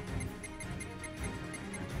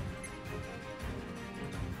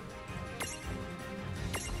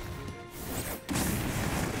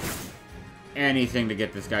 Anything to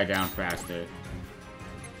get this guy down faster.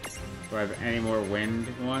 Do I have any more wind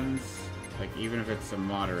ones? Like, even if it's a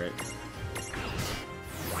moderate.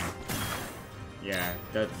 Yeah,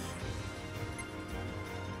 that's...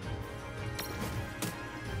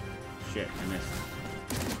 Shit, I missed.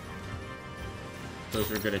 Those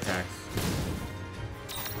were good attacks.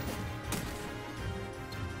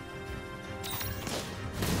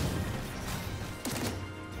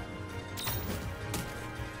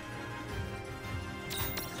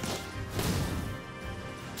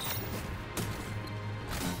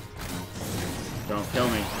 Don't kill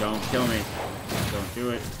me. Don't kill me. Don't do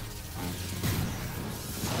it.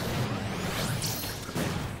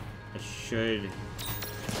 I should...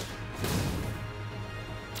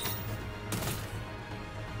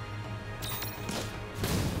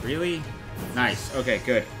 Really? Nice. Okay,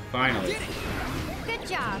 good. Finally. Good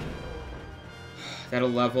job. That'll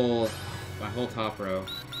level My whole top row.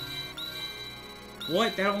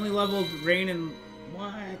 What? That only leveled rain and...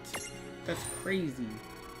 What? That's crazy.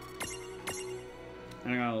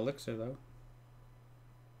 I got an elixir, though.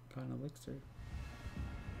 Got an elixir.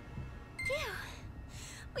 Phew!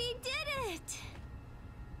 We did it!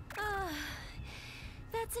 Oh,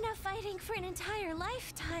 that's enough fighting for an entire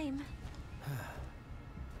lifetime.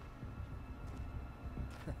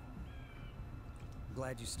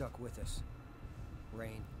 Glad you stuck with us.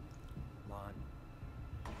 Rain, Lon.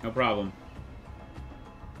 No problem.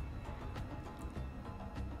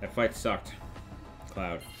 That fight sucked.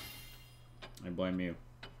 Cloud. I blame you.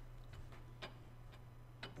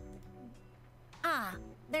 Ah,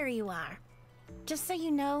 there you are. Just so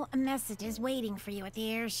you know, a message is waiting for you at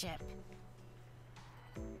the airship.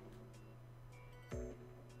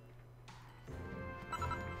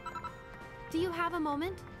 Do you have a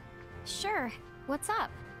moment? Sure. What's up?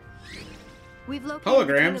 We've located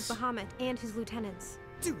Holograms. Lieutenant Bahamut and his lieutenants.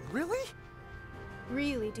 Dude, really?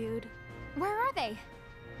 Really, dude. Where are they?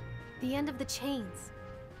 The end of the chains.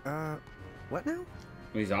 What now?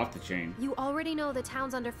 He's off the chain. You already know the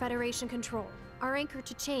town's under Federation control, are anchored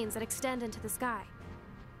to chains that extend into the sky.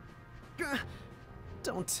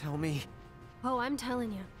 Don't tell me. Oh, I'm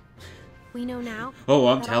telling you. We know now Oh,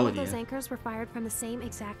 I'm that telling all of those you. anchors were fired from the same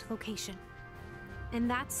exact location. And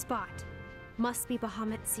that spot must be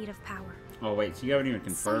Bahamut's seat of power. Oh, wait, so you haven't even So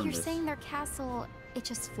confirmed you're this. saying their castle, it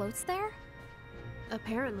just floats there?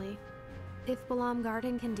 Apparently. If Balam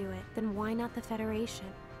Garden can do it, then why not the Federation?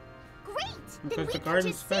 Great! Because Then the we can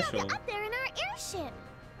garden's just sail special. up there in our airship.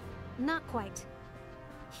 Not quite.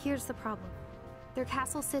 Here's the problem. Their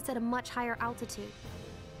castle sits at a much higher altitude.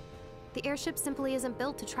 The airship simply isn't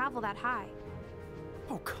built to travel that high.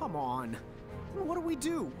 Oh, come on. What do we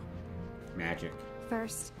do? Magic.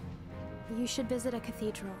 First, you should visit a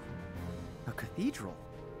cathedral. A cathedral?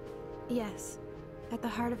 Yes. At the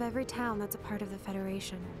heart of every town that's a part of the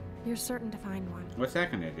Federation. You're certain to find one. What's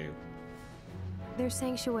that gonna do? They're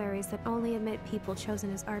sanctuaries that only admit people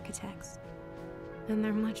chosen as architects. And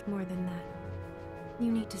they're much more than that.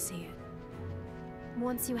 You need to see it.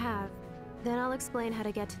 Once you have, then I'll explain how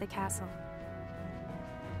to get to the castle.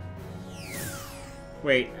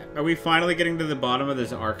 Wait, are we finally getting to the bottom of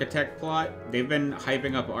this architect plot? They've been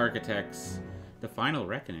hyping up architects. The final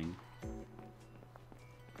reckoning.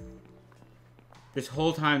 This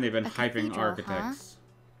whole time they've been hyping cathedral, architects.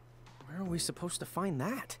 Where are we supposed to find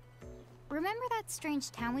that? Remember that strange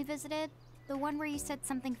town we visited? The one where you said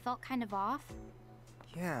something felt kind of off?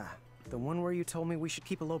 Yeah, the one where you told me we should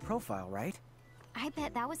keep a low profile, right? I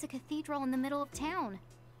bet that was a cathedral in the middle of town.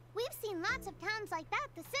 We've seen lots of towns like that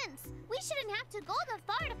since. We shouldn't have to go that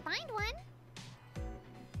far to find one.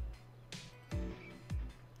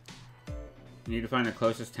 We need to find the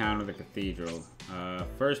closest town to the cathedral.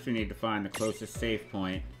 First, we need to find the closest save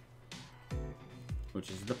point,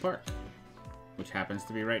 which is the park, which happens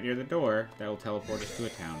to be right near the door that will teleport us to a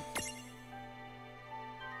town.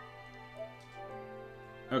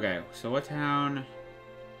 Okay, so what town?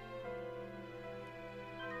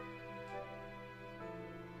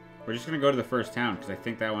 We're just gonna go to the first town because I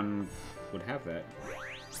think that one would have that.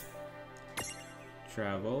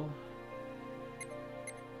 Travel.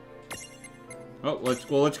 Oh, let's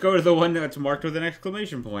go to the one that's marked with an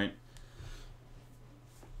exclamation point.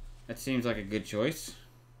 That seems like a good choice.